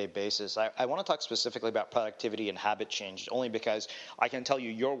day-to-day basis. I want to talk specifically about productivity and habit change, only because I can tell you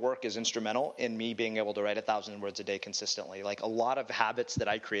your work is instrumental in me being able to write 1,000 words a day consistently. Like a lot of habits that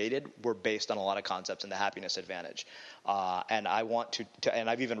I created were based on a lot of concepts in the Happiness Advantage, and I want to, and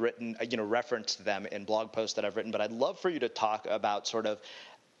I've even written, referenced them in blog posts that I've written. But I'd love for you to talk about sort of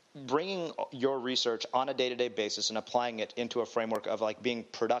bringing your research on a day-to-day basis and applying it into a framework of like being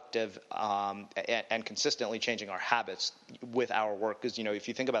productive and consistently changing our habits with our work. Because, if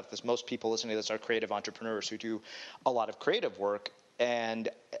you think about this, most people listening to this are creative entrepreneurs who do a lot of creative work. And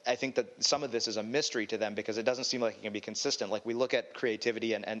I think that some of this is a mystery to them because it doesn't seem like it can be consistent. Like we look at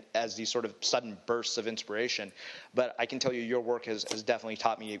creativity and as these sort of sudden bursts of inspiration. But I can tell you your work has definitely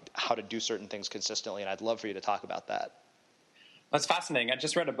taught me how to do certain things consistently. And I'd love for you to talk about that. That's fascinating. I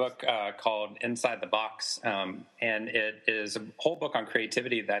just read a book called Inside the Box, and it is a whole book on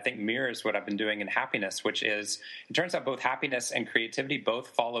creativity that I think mirrors what I've been doing in happiness, which is it turns out both happiness and creativity both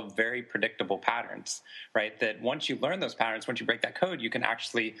follow very predictable patterns, right? That once you learn those patterns, once you break that code, you can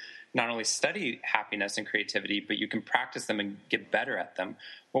actually not only study happiness and creativity, but you can practice them and get better at them.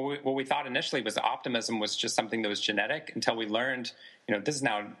 What we thought initially was optimism was just something that was genetic until we learned, this is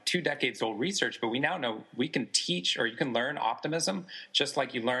now 2 decades old research, but we now know we can teach or you can learn optimism just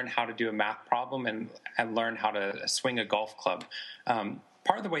like you learn how to do a math problem and learn how to swing a golf club.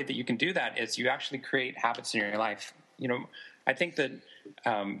 Part of the way that you can do that is you actually create habits in your life. I think that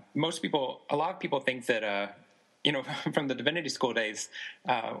a lot of people think that, from the divinity school days,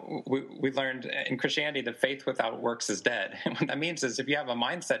 we learned in Christianity that faith without works is dead. And what that means is if you have a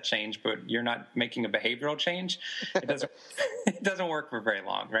mindset change, but you're not making a behavioral change, it doesn't work for very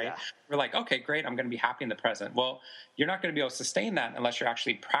long, right? Yeah. We're like, okay, great, I'm going to be happy in the present. Well, you're not going to be able to sustain that unless you're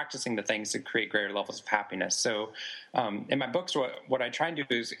actually practicing the things that create greater levels of happiness. So in my books, what I try and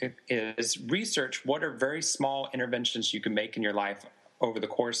do is research what are very small interventions you can make in your life over the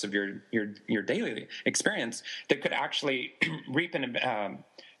course of your daily experience that could actually reap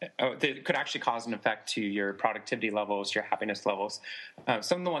that could actually cause an effect to your productivity levels, your happiness levels.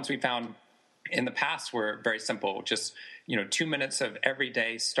 Some of the ones we found in the past were very simple, just 2 minutes of every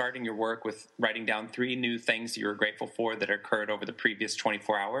day starting your work with writing down 3 new things that you were grateful for that occurred over the previous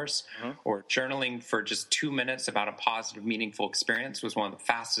 24 hours, or journaling for just 2 minutes about a positive, meaningful experience was one of the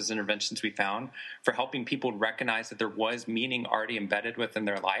fastest interventions we found for helping people recognize that there was meaning already embedded within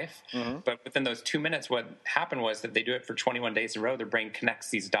their life. But within those 2 minutes, what happened was that they do it for 21 days in a row, their brain connects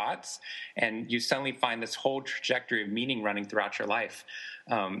these dots, and you suddenly find this whole trajectory of meaning running throughout your life.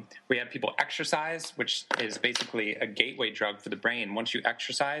 We had people exercise, which is basically a gateway drug for the brain. Once you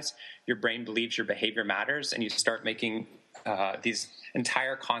exercise, your brain believes your behavior matters, and you start making these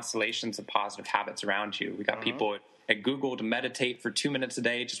entire constellations of positive habits around you. We got people at Google to meditate for 2 minutes a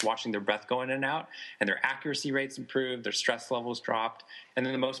day, just watching their breath go in and out, and their accuracy rates improved, their stress levels dropped. And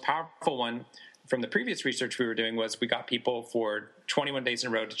then the most powerful one from the previous research we were doing was we got people for 21 days in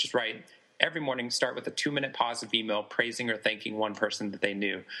a row to just write every morning, start with a 2-minute positive email praising or thanking one person that they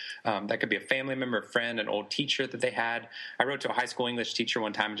knew. That could be a family member, a friend, an old teacher that they had. I wrote to a high school English teacher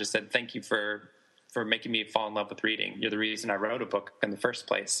one time and just said, thank you for for making me fall in love with reading. You're the reason I wrote a book in the first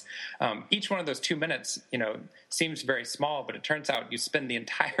place. Each one of those 2 minutes, seems very small, but it turns out you spend the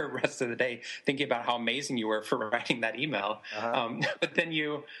entire rest of the day thinking about how amazing you were for writing that email. But then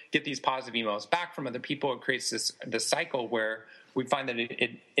you get these positive emails back from other people. It creates this cycle where we find that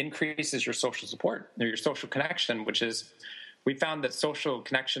it increases your social support or your social connection, which is, we found that social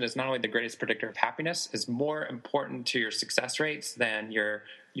connection is not only the greatest predictor of happiness, is more important to your success rates than your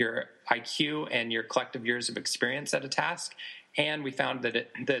IQ and your collective years of experience at a task. And we found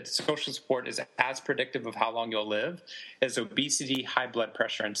that social support is as predictive of how long you'll live as obesity, high blood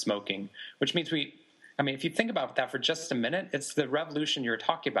pressure, and smoking, which means if you think about that for just a minute, it's the revolution you're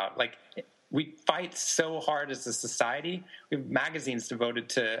talking about. Like, we fight so hard as a society. We have magazines devoted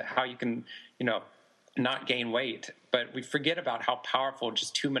to how you can, not gain weight, but we forget about how powerful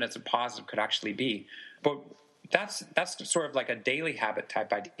just 2 minutes of positive could actually be. But that's sort of like a daily habit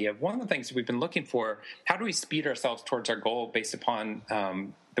type idea. One of the things we've been looking for, how do we speed ourselves towards our goal based upon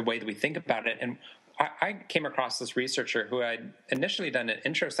the way that we think about it? And I came across this researcher who I'd initially done an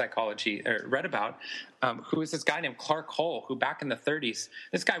intro psychology or read about, who was this guy named Clark Hull, who back in the 30s,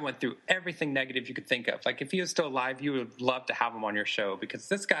 this guy went through everything negative you could think of. Like, if he was still alive, you would love to have him on your show, because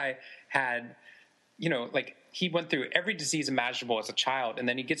this guy had, he went through every disease imaginable as a child, and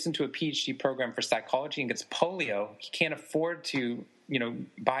then he gets into a PhD program for psychology and gets polio. He can't afford to,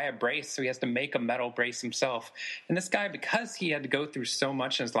 buy a brace, so he has to make a metal brace himself. And this guy, because he had to go through so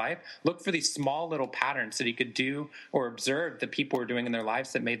much in his life, looked for these small little patterns that he could do or observe that people were doing in their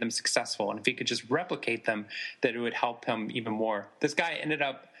lives that made them successful. And if he could just replicate them, that it would help him even more. This guy ended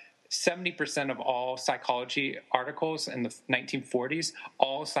up 70% of all psychology articles in the 1940s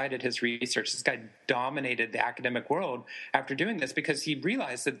all cited his research. This guy dominated the academic world after doing this, because he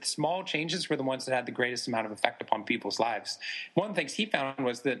realized that small changes were the ones that had the greatest amount of effect upon people's lives. One of the things he found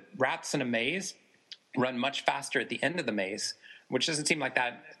was that rats in a maze run much faster at the end of the maze, which doesn't seem like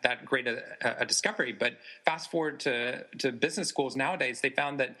that great a discovery. But fast forward to business schools nowadays, they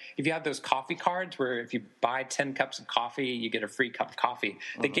found that if you have those coffee cards where if you buy 10 cups of coffee, you get a free cup of coffee.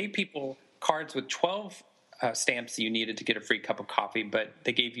 They gave people cards with 12 stamps that you needed to get a free cup of coffee, but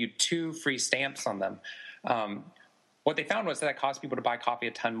they gave you 2 free stamps on them. What they found was that caused people to buy coffee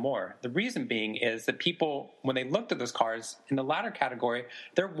a ton more. The reason being is that people, when they looked at those cards, in the latter category,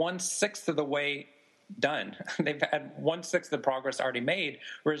 they're 1/6 of the way done. They've had 1/6 of the progress already made,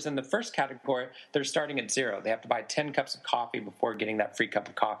 whereas in the first category, they're starting at 0. They have to buy 10 cups of coffee before getting that free cup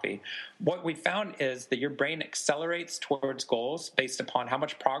of coffee. What we found is that your brain accelerates towards goals based upon how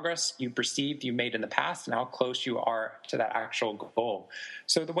much progress you perceived you made in the past and how close you are to that actual goal.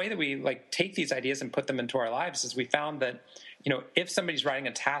 So the way that we take these ideas and put them into our lives is we found that if somebody's writing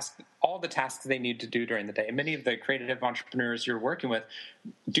a task, all the tasks they need to do during the day, and many of the creative entrepreneurs you're working with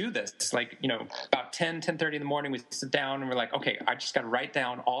do this. About 10:30 in the morning, we sit down and we're like, okay, I just got to write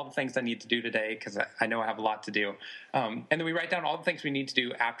down all the things I need to do today because I know I have a lot to do. And then we write down all the things we need to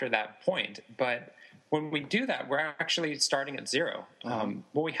do after that point. But when we do that, we're actually starting at 0.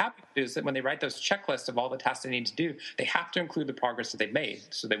 What we have to do is that when they write those checklists of all the tasks they need to do, they have to include the progress that they've made.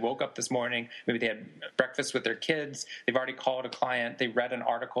 So they woke up this morning, maybe they had breakfast with their kids, they've already called a client, they read an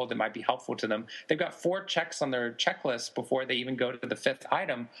article that might be helpful to them. They've got 4 checks on their checklist before they even go to the 5th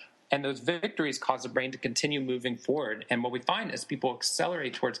item. And those victories cause the brain to continue moving forward. And what we find is people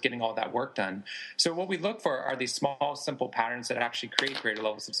accelerate towards getting all that work done. So what we look for are these small, simple patterns that actually create greater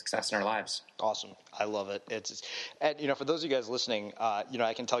levels of success in our lives. Awesome. I love it. And for those of you guys listening,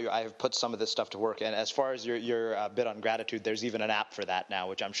 I can tell you I have put some of this stuff to work. And as far as your bit on gratitude, there's even an app for that now,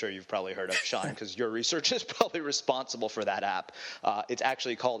 which I'm sure you've probably heard of, Shawn, because your research is probably responsible for that app. It's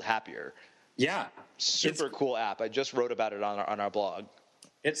actually called Happier. Yeah. Super cool app. I just wrote about it on our blog.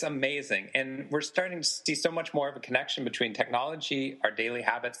 It's amazing. And we're starting to see so much more of a connection between technology, our daily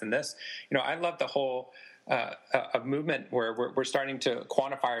habits, and this. I love the whole a movement where we're starting to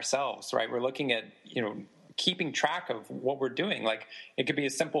quantify ourselves, right? We're looking at, keeping track of what we're doing. Like, it could be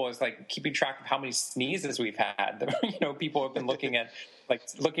as simple as keeping track of how many sneezes we've had. People have been looking at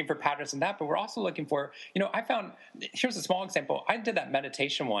looking for patterns in that, but we're also looking for, I found, here's a small example. I did that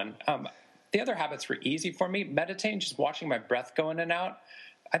meditation one. The other habits were easy for me. Meditating, just watching my breath go in and out.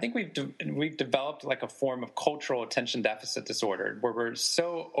 I think we've developed a form of cultural attention deficit disorder where we're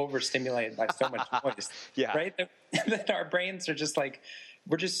so overstimulated by so much noise, right? That our brains are just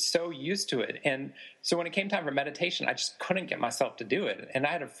we're just so used to it. And so when it came time for meditation, I just couldn't get myself to do it. And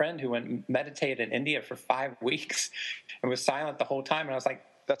I had a friend who went and meditated in India for 5 weeks and was silent the whole time. And I was like,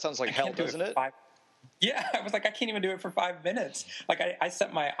 that sounds like hell, doesn't it? Yeah, I was like, I can't even do it for 5 minutes. Like I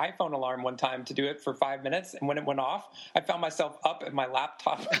set my iPhone alarm one time to do it for 5 minutes, and when it went off, I found myself up at my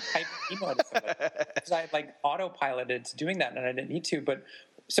laptop typing email to somebody because I had like autopiloted to doing that, and I didn't need to. But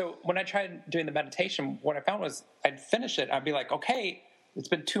so when I tried doing the meditation, what I found was I'd finish it, I'd be like, okay, it's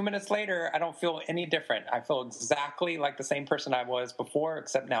been 2 minutes later, I don't feel any different. I feel exactly like the same person I was before,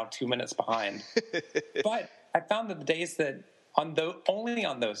 except now 2 minutes behind. But I found that the days that only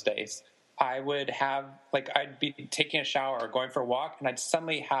on those days, I would have, like, I'd be taking a shower or going for a walk, and I'd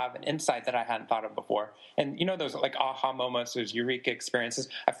suddenly have an insight that I hadn't thought of before. And you know, those like aha moments, those eureka experiences,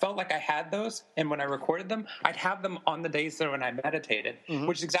 I felt like I had those. And when I recorded them, I'd have them on the days that when I meditated,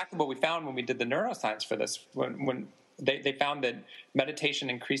 which is exactly what we found when we did the neuroscience for this. When they found that meditation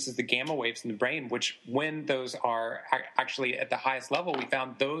increases the gamma waves in the brain, which when those are actually at the highest level, we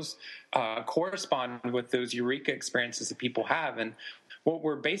found those correspond with those eureka experiences that people have. And what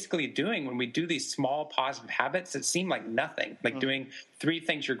we're basically doing when we do these small positive habits that seem like nothing, like doing 3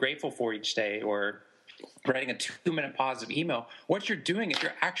 things you're grateful for each day, or writing a 2-minute positive email, what you're doing is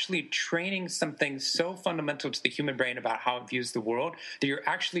you're actually training something so fundamental to the human brain about how it views the world that you're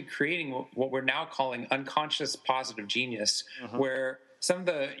actually creating what we're now calling unconscious positive genius, where some of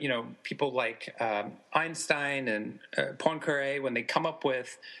the people like Einstein and Poincaré, when they come up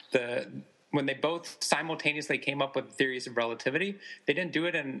with when they both simultaneously came up with theories of relativity, they didn't do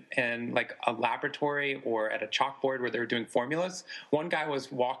it in like a laboratory or at a chalkboard where they were doing formulas. One guy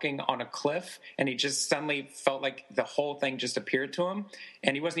was walking on a cliff, and he just suddenly felt like the whole thing just appeared to him,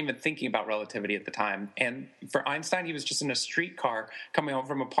 and he wasn't even thinking about relativity at the time. And for Einstein, he was just in a streetcar coming home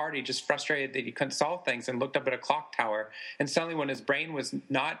from a party, just frustrated that he couldn't solve things, and looked up at a clock tower. And suddenly, when his brain was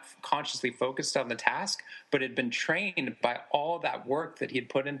not consciously focused on the task, but had been trained by all that work that he had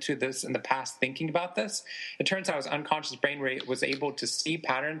put into this in the past, thinking about this, it turns out his unconscious brain was able to see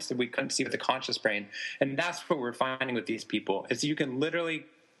patterns that we couldn't see with the conscious brain. And that's what we're finding with these people, is you can literally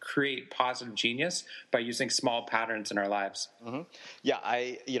create positive genius by using small patterns in our lives. Yeah,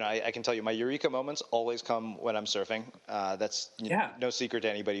 I can tell you my eureka moments always come when I'm surfing. That's no secret to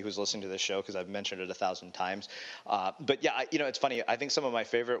anybody who's listening to this show, because I've mentioned it 1,000 times. But yeah, it's funny. I think some of my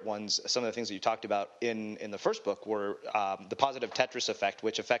favorite ones, some of the things that you talked about in the first book, were the positive Tetris effect,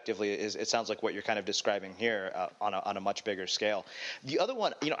 which effectively is, it sounds like what you're kind of describing here on a much bigger scale. The other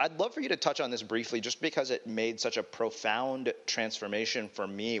one, I'd love for you to touch on this briefly, just because it made such a profound transformation for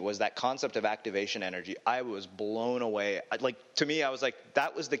me, was that concept of activation energy. I was blown away. To me, I was like,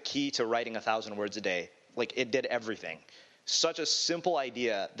 that was the key to writing 1,000 words a day. Like, it did everything. Such a simple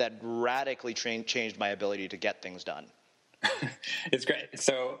idea that radically changed my ability to get things done. It's great.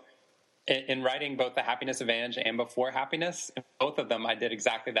 So in writing both The Happiness Advantage and Before Happiness, both of them, I did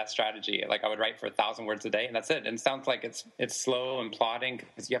exactly that strategy. Like, I would write for 1,000 words a day, and that's it. And it sounds like it's slow and plodding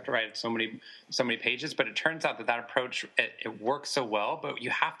because you have to write so many pages. But it turns out that approach, it works so well. But you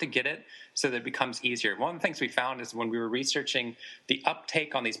have to get it so that it becomes easier. One of the things we found is when we were researching the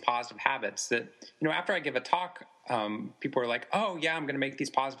uptake on these positive habits, that after I give a talk, people are like, "Oh yeah, I'm going to make these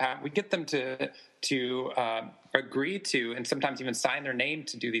positive habits." We get them to agree to, and sometimes even sign their name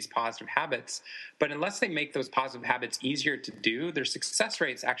to do these positive habits. But unless they make those positive habits easier to do, their success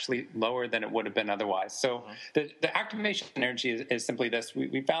rate is actually lower than it would have been otherwise. So the activation energy is simply this.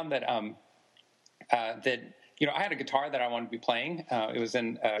 We found that I had a guitar that I wanted to be playing. It was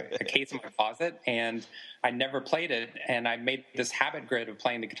in a case in my closet, and I never played it. And I made this habit grid of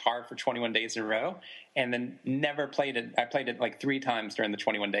playing the guitar for 21 days in a row, and then never played it. I played it like 3 times during the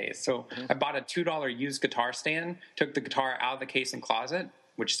 21 days. So I bought a $2 used guitar stand, took the guitar out of the case and closet,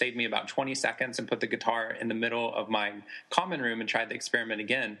 which saved me about 20 seconds, and put the guitar in the middle of my common room and tried the experiment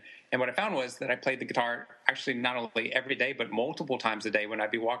again. And what I found was that I played the guitar actually not only every day, but multiple times a day. When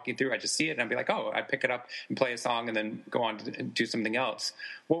I'd be walking through, I'd just see it and I'd be like, oh, I'd pick it up and play a song and then go on to do something else.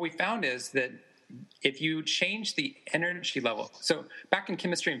 What we found is that if you change the energy level, so back in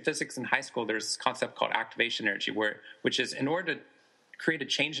chemistry and physics in high school, there's this concept called activation energy, which is in order to create a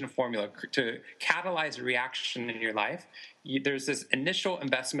change in a formula, to catalyze a reaction in your life, there's this initial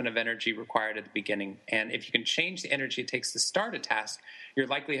investment of energy required at the beginning. And if you can change the energy it takes to start a task, your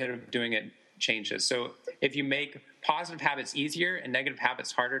likelihood of doing it changes. So if you make positive habits easier and negative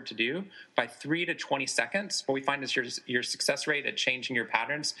habits harder to do by 3 to 20 seconds, what we find is your success rate at changing your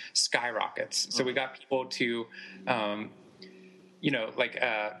patterns skyrockets. So we got people to,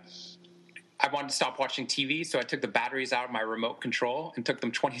 I wanted to stop watching TV, so I took the batteries out of my remote control and took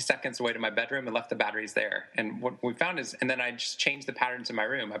them 20 seconds away to my bedroom and left the batteries there. And what we found is, and then I just changed the patterns in my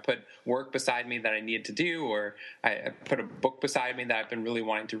room. I put work beside me that I needed to do, or I put a book beside me that I've been really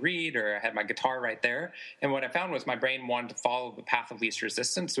wanting to read, or I had my guitar right there. And what I found was my brain wanted to follow the path of least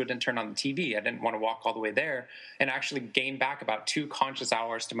resistance, so it didn't turn on the TV. I didn't want to walk all the way there, and actually gained back about 2 conscious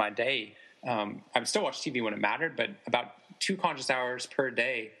hours to my day. I still watch TV when it mattered, but about 2 conscious hours per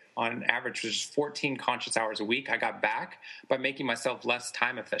day on average, which is 14 conscious hours a week, I got back by making myself less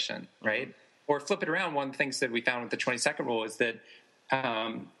time efficient, right? Mm-hmm. Or flip it around, one of the things that we found with the 20-second rule is that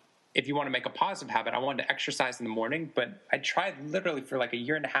if you want to make a positive habit, I wanted to exercise in the morning, but I tried literally for like a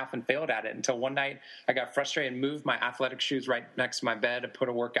year and a half and failed at it until one night I got frustrated and moved my athletic shoes right next to my bed and put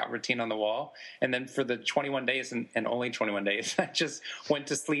a workout routine on the wall. And then for the 21 days and only 21 days, I just went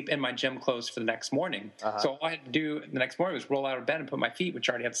to sleep in my gym clothes for the next morning. Uh-huh. So all I had to do the next morning was roll out of bed and put my feet, which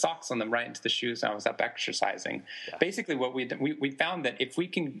already had socks on them, right into the shoes, and I was up exercising. Yeah. Basically what we found that if we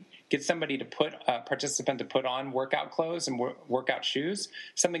can get somebody to put a participant to put on workout clothes and workout shoes,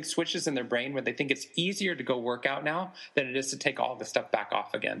 something switches in their brain where they think it's easier to go work out now than it is to take all the stuff back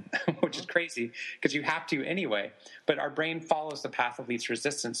off again, which is crazy because you have to anyway. But our brain follows the path of least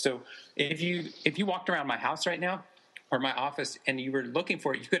resistance. So if you walked around my house right now or my office and you were looking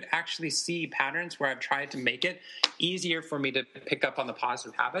for it, you could actually see patterns where I've tried to make it easier for me to pick up on the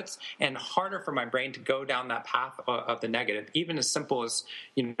positive habits and harder for my brain to go down that path of the negative, even as simple as,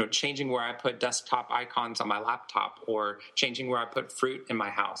 changing where I put desktop icons on my laptop, or changing where I put fruit in my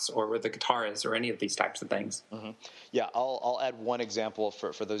house, or where the guitar is, or any of these types of things. Mm-hmm. Yeah, I'll add one example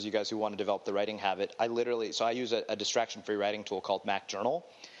for those of you guys who want to develop the writing habit. I use a distraction-free writing tool called Mac Journal.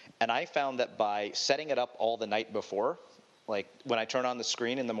 And I found that by setting it up all the night before, like when I turn on the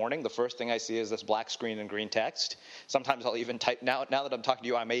screen in the morning, the first thing I see is this black screen and green text. Sometimes I'll even type, now that I'm talking to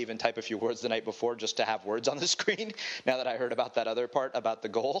you, I may even type a few words the night before just to have words on the screen, now that I heard about that other part about the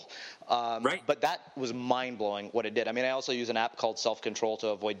goal. Right. But that was mind-blowing what it did. I mean, I also use an app called Self-Control to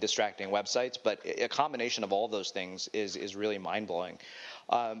avoid distracting websites, but a combination of all those things is really mind-blowing.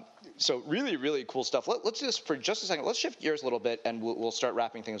 So really, really cool stuff. Let's just, for just a second, let's shift gears a little bit, and we'll start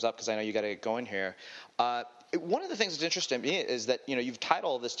wrapping things up because I know you got to get going here. One of the things that's interesting to me is that, you've tied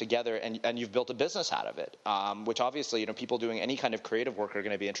all this together and you've built a business out of it, which obviously, people doing any kind of creative work are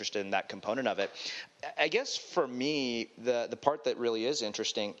going to be interested in that component of it. I guess for me, the part that really is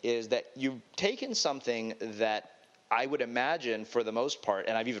interesting is that you've taken something that I would imagine for the most part,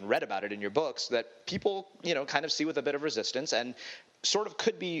 and I've even read about it in your books, that people, kind of see with a bit of resistance and sort of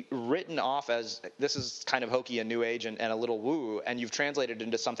could be written off as this is kind of hokey and new age and a little woo, and you've translated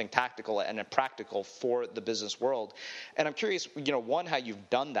into something tactical and practical for the business world. And I'm curious, one, how you've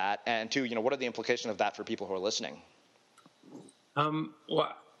done that, and two, what are the implications of that for people who are listening?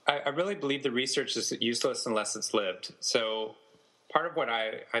 Well, I really believe the research is useless unless it's lived. So part of what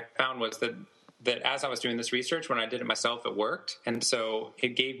I found was that as I was doing this research, when I did it myself, it worked. And so it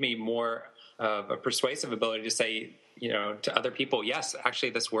gave me more of a persuasive ability to say, to other people, yes, actually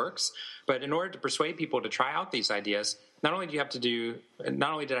this works. But in order to persuade people to try out these ideas, not only did I have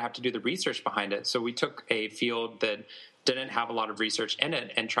to do the research behind it, so we took a field that didn't have a lot of research in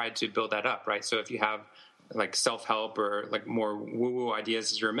it and tried to build that up, right? So if you have like self-help or like more woo-woo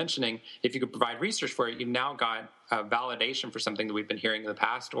ideas, as you were mentioning, if you could provide research for it, you've now got a validation for something that we've been hearing in the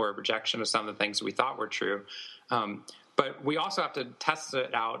past, or a rejection of some of the things that we thought were true. But we also have to test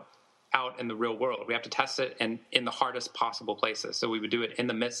it out in the real world. We have to test it in the hardest possible places. So we would do it in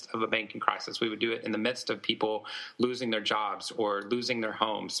the midst of a banking crisis. We would do it in the midst of people losing their jobs or losing their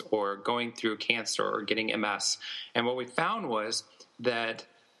homes or going through cancer or getting MS. And what we found was that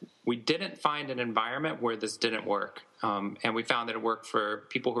we didn't find an environment where this didn't work. And we found that it worked for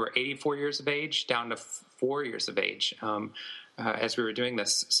people who are 84 years of age down to 4 years of age as we were doing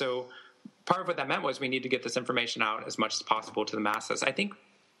this. So part of what that meant was we need to get this information out as much as possible to the masses. I think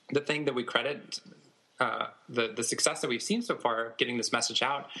the thing that we credit the success that we've seen so far getting this message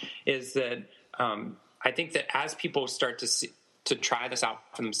out is that I think that as people start to try this out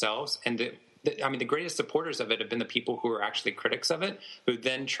for themselves, and the greatest supporters of it have been the people who are actually critics of it, who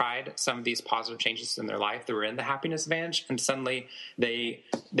then tried some of these positive changes in their life that were in the happiness advantage, and suddenly they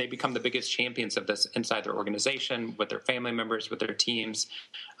become the biggest champions of this inside their organization, with their family members, with their teams.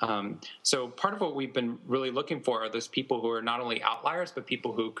 So part of what we've been really looking for are those people who are not only outliers, but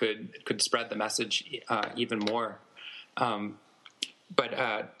people who could spread the message even more. But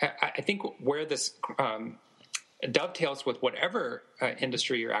I think where this dovetails with whatever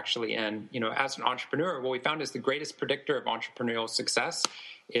industry you're actually in. As an entrepreneur, what we found is the greatest predictor of entrepreneurial success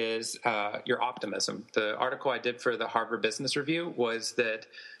is your optimism. The article I did for the Harvard Business Review was that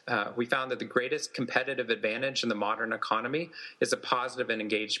we found that the greatest competitive advantage in the modern economy is a positive and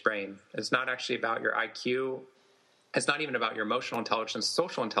engaged brain. It's not actually about your IQ. It's not even about your emotional intelligence,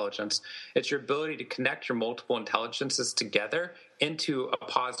 social intelligence. It's your ability to connect your multiple intelligences together into a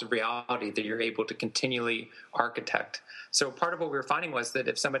positive reality that you're able to continually architect. So part of what we were finding was that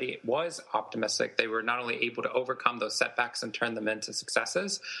if somebody was optimistic, they were not only able to overcome those setbacks and turn them into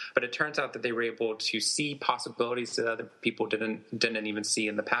successes, but it turns out that they were able to see possibilities that other people didn't even see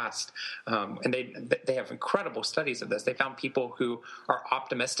in the past. And they have incredible studies of this. They found people who are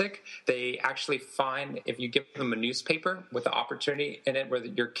optimistic. They actually find if you give them a newspaper with the opportunity in it where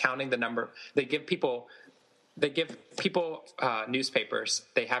you're counting the number, they give people newspapers.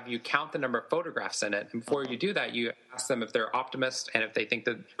 They have you count the number of photographs in it. And before you do that, you ask them if they're optimists and if they think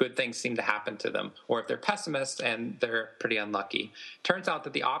that good things seem to happen to them, or if they're pessimists and they're pretty unlucky. Turns out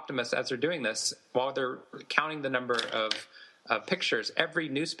that the optimists, as they're doing this, while they're counting the number of pictures, every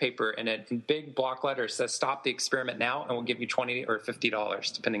newspaper in it in big block letters says stop the experiment now and we'll give you $20 or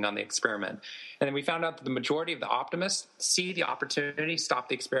 $50 depending on the experiment. And then we found out that the majority of the optimists see the opportunity, stop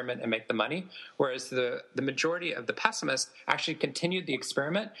the experiment, and make the money, whereas the majority of the pessimists actually continued the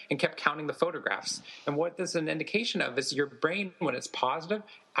experiment and kept counting the photographs. And what this is an indication of is your brain, when it's positive,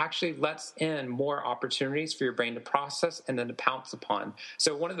 actually lets in more opportunities for your brain to process and then to pounce upon.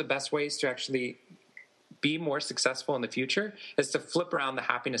 So one of the best ways to actually be more successful in the future is to flip around the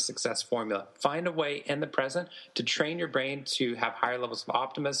happiness success formula. Find a way in the present to train your brain to have higher levels of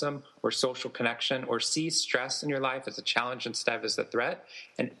optimism or social connection, or see stress in your life as a challenge instead of as a threat.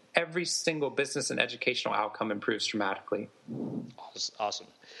 And every single business and educational outcome improves dramatically. Awesome.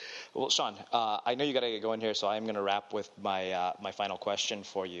 Well, Shawn, I know you got to get going here, so I'm going to wrap with my my final question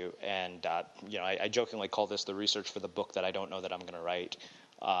for you. And I jokingly call this the research for the book that I don't know that I'm going to write.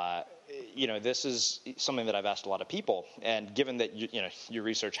 This is something that I've asked a lot of people, and given that you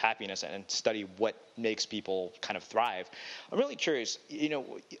research happiness and study what makes people kind of thrive, I'm really curious.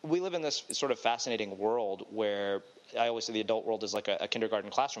 We live in this sort of fascinating world where I always say the adult world is like a kindergarten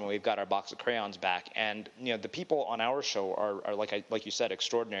classroom, and we've got our box of crayons back, and the people on our show are like you said,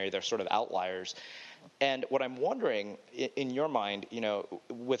 extraordinary. They're sort of outliers. And what I'm wondering, in your mind,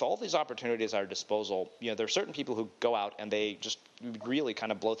 with all these opportunities at our disposal, there are certain people who go out and they just really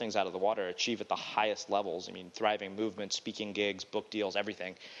kind of blow things out of the water, achieve at the highest levels. I mean, thriving movements, speaking gigs, book deals,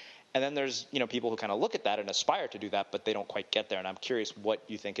 everything. And then there's, people who kind of look at that and aspire to do that, but they don't quite get there. And I'm curious what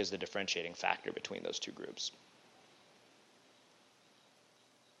you think is the differentiating factor between those two groups.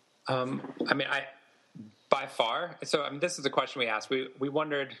 By far. So this is a question we asked. We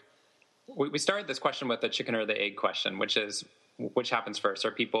wondered. We started this question with the chicken or the egg question, which is, which happens first?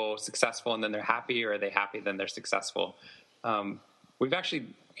 Are people successful and then they're happy, or are they happy then they're successful? We've actually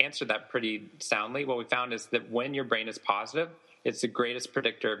answered that pretty soundly. What we found is that when your brain is positive, it's the greatest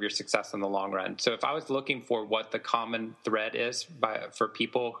predictor of your success in the long run. So if I was looking for what the common thread is for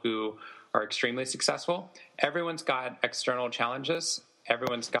people who are extremely successful, everyone's got external challenges.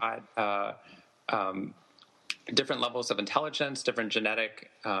 Everyone's got different levels of intelligence, different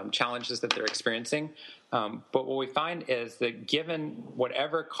genetic challenges that they're experiencing. But what we find is that given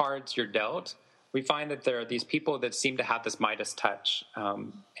whatever cards you're dealt, we find that there are these people that seem to have this Midas touch.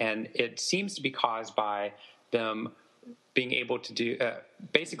 And it seems to be caused by them being able to do,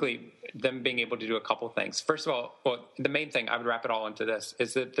 them being able to do a couple things. First of all, the main thing, I would wrap it all into this,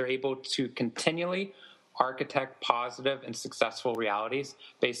 is that they're able to continually architect positive and successful realities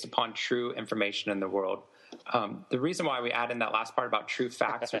based upon true information in the world. The reason why we add in that last part about true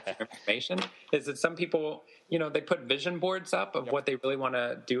facts or true information is that some people, they put vision boards up of what they really want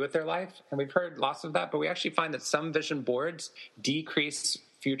to do with their life. And we've heard lots of that, but we actually find that some vision boards decrease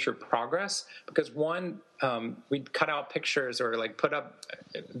future progress because we'd cut out pictures or put up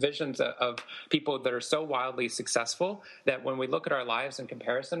visions of people that are so wildly successful that when we look at our lives in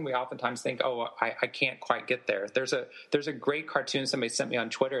comparison, we oftentimes think, oh, I can't quite get there. There's a great cartoon somebody sent me on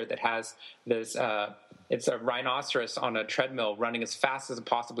Twitter that has this, it's a rhinoceros on a treadmill running as fast as it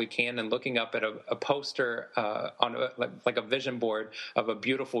possibly can and looking up at a poster on a vision board of a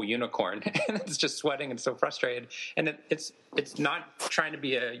beautiful unicorn. And it's just sweating and so frustrated. And it's not trying to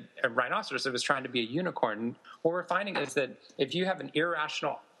be a rhinoceros. It was trying to be a unicorn. What we're finding is that if you have an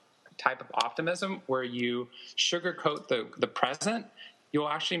irrational type of optimism where you sugarcoat the present, you'll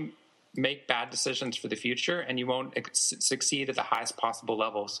actually make bad decisions for the future and you won't succeed at the highest possible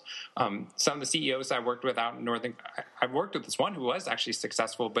levels. Some of the CEOs I worked with out in I worked with this one who was actually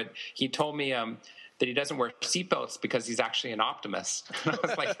successful, but he told me that he doesn't wear seatbelts because he's actually an optimist. And I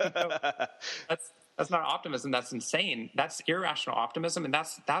was like, not optimism. That's insane. That's irrational optimism, and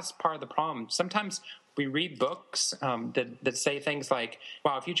that's part of the problem. Sometimes we read books that say things like,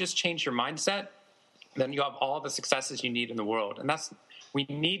 "Wow, if you just change your mindset, then you have all the successes you need in the world." And we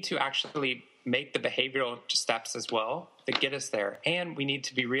need to actually make the behavioral steps as well that get us there. And we need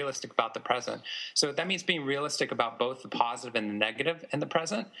to be realistic about the present. So that means being realistic about both the positive and the negative in the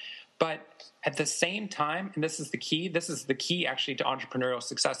present. But at the same time, and this is the key actually to entrepreneurial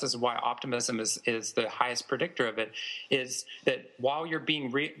success, this is why optimism is the highest predictor of it, is that while you're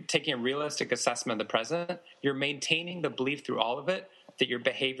taking a realistic assessment of the present, you're maintaining the belief through all of it that your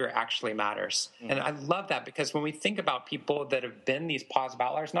behavior actually matters. And I love that, because when we think about people that have been these positive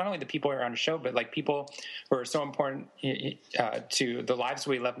outliers, not only the people who are on the show, but like people who are so important to the lives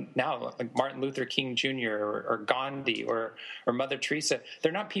we live now, like Martin Luther King Jr. or Gandhi or Mother Teresa,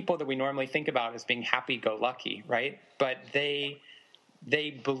 they're not people that we normally think about as being happy-go-lucky, right? But they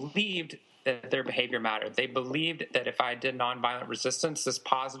believed that their behavior mattered. They believed that if I did nonviolent resistance, this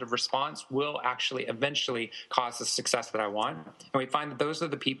positive response will actually eventually cause the success that I want. And we find that those are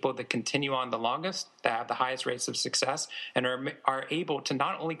the people that continue on the longest, that have the highest rates of success, and are able to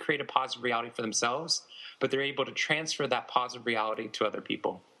not only create a positive reality for themselves, but they're able to transfer that positive reality to other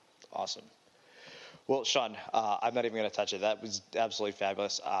people. Awesome. Well, Shawn, I'm not even going to touch it. That was absolutely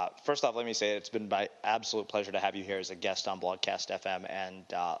fabulous. First off, let me say it's been my absolute pleasure to have you here as a guest on Blogcast FM. And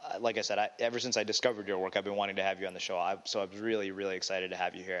like I said, ever since I discovered your work, I've been wanting to have you on the show. So I'm really, really excited to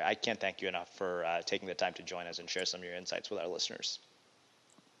have you here. I can't thank you enough for taking the time to join us and share some of your insights with our listeners.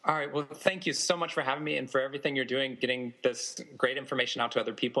 All right. Well, thank you so much for having me and for everything you're doing, getting this great information out to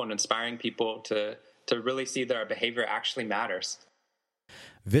other people and inspiring people to really see that our behavior actually matters.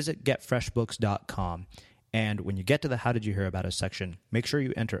 Visit getfreshbooks.com, and when you get to the How Did You Hear About Us section, make sure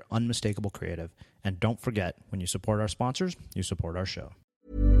you enter Unmistakable Creative, and don't forget, when you support our sponsors, you support our show.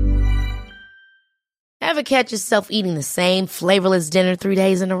 Ever catch yourself eating the same flavorless dinner 3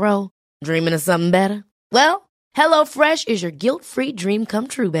 days in a row? Dreaming of something better? Well, HelloFresh is your guilt-free dream come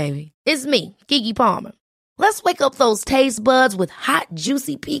true, baby. It's me, Keke Palmer. Let's wake up those taste buds with hot,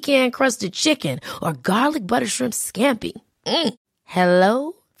 juicy pecan-crusted chicken or garlic butter shrimp scampi.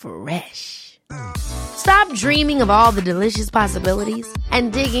 Hello Fresh. Stop dreaming of all the delicious possibilities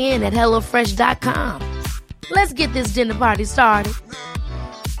and dig in at HelloFresh.com. Let's get this dinner party started.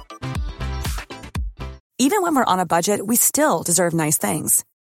 Even when we're on a budget, we still deserve nice things.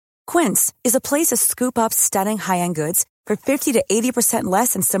 Quince is a place to scoop up stunning high-end goods for 50 to 80%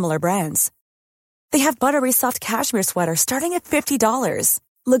 less than similar brands. They have buttery soft cashmere sweaters starting at $50,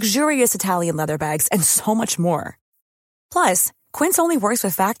 luxurious Italian leather bags, and so much more. Plus, Quince only works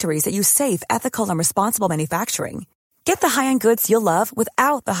with factories that use safe, ethical, and responsible manufacturing. Get the high-end goods you'll love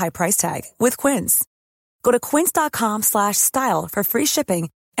without the high price tag with Quince. Go to quince.com/style for free shipping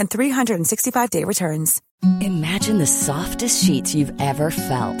and 365-day returns. Imagine the softest sheets you've ever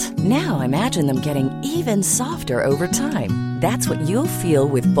felt. Now imagine them getting even softer over time. That's what you'll feel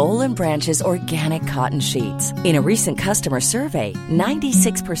with Boll & Branch's organic cotton sheets. In a recent customer survey,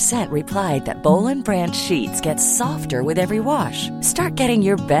 96% replied that Boll & Branch sheets get softer with every wash. Start getting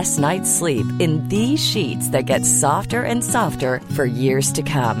your best night's sleep in these sheets that get softer and softer for years to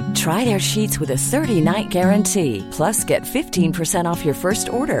come. Try their sheets with a 30-night guarantee. Plus, get 15% off your first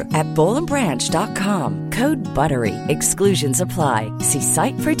order at bollandbranch.com. Code BUTTERY. Exclusions apply. See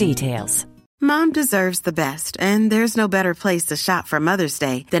site for details. Mom deserves the best, and there's no better place to shop for Mother's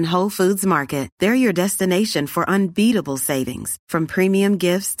Day than Whole Foods Market. They're your destination for unbeatable savings, from premium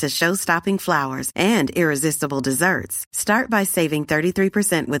gifts to show-stopping flowers and irresistible desserts. Start by saving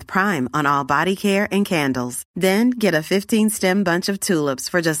 33% with Prime on all body care and candles. Then get a 15-stem bunch of tulips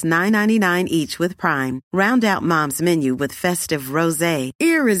for just $9.99 each with Prime. Round out Mom's menu with festive rosé,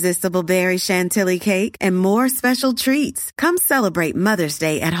 irresistible berry chantilly cake, and more special treats. Come celebrate Mother's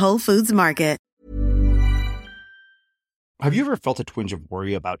Day at Whole Foods Market. Have you ever felt a twinge of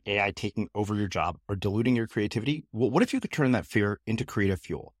worry about AI taking over your job or diluting your creativity? Well, what if you could turn that fear into creative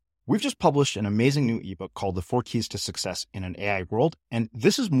fuel? We've just published an amazing new ebook called The 4 Keys to Success in an AI World, and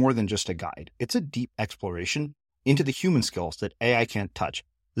this is more than just a guide. It's a deep exploration into the human skills that AI can't touch,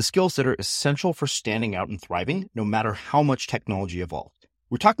 the skills that are essential for standing out and thriving, no matter how much technology evolves.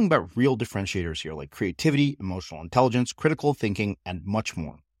 We're talking about real differentiators here, like creativity, emotional intelligence, critical thinking, and much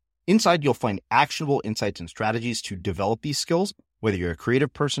more. Inside, you'll find actionable insights and strategies to develop these skills, whether you're a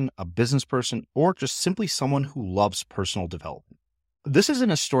creative person, a business person, or just simply someone who loves personal development. This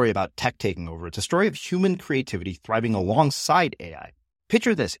isn't a story about tech taking over. It's a story of human creativity thriving alongside AI.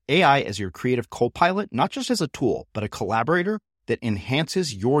 Picture this, AI as your creative co-pilot, not just as a tool, but a collaborator that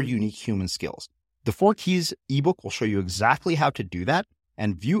enhances your unique human skills. The 4 Keys ebook will show you exactly how to do that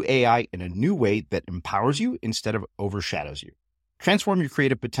and view AI in a new way that empowers you instead of overshadows you. Transform your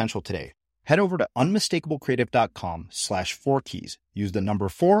creative potential today. Head over to unmistakablecreative.com/4keys. Use the number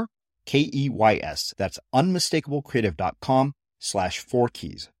 4, KEYS. That's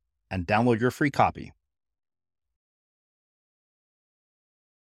unmistakablecreative.com/4keys and download your free copy.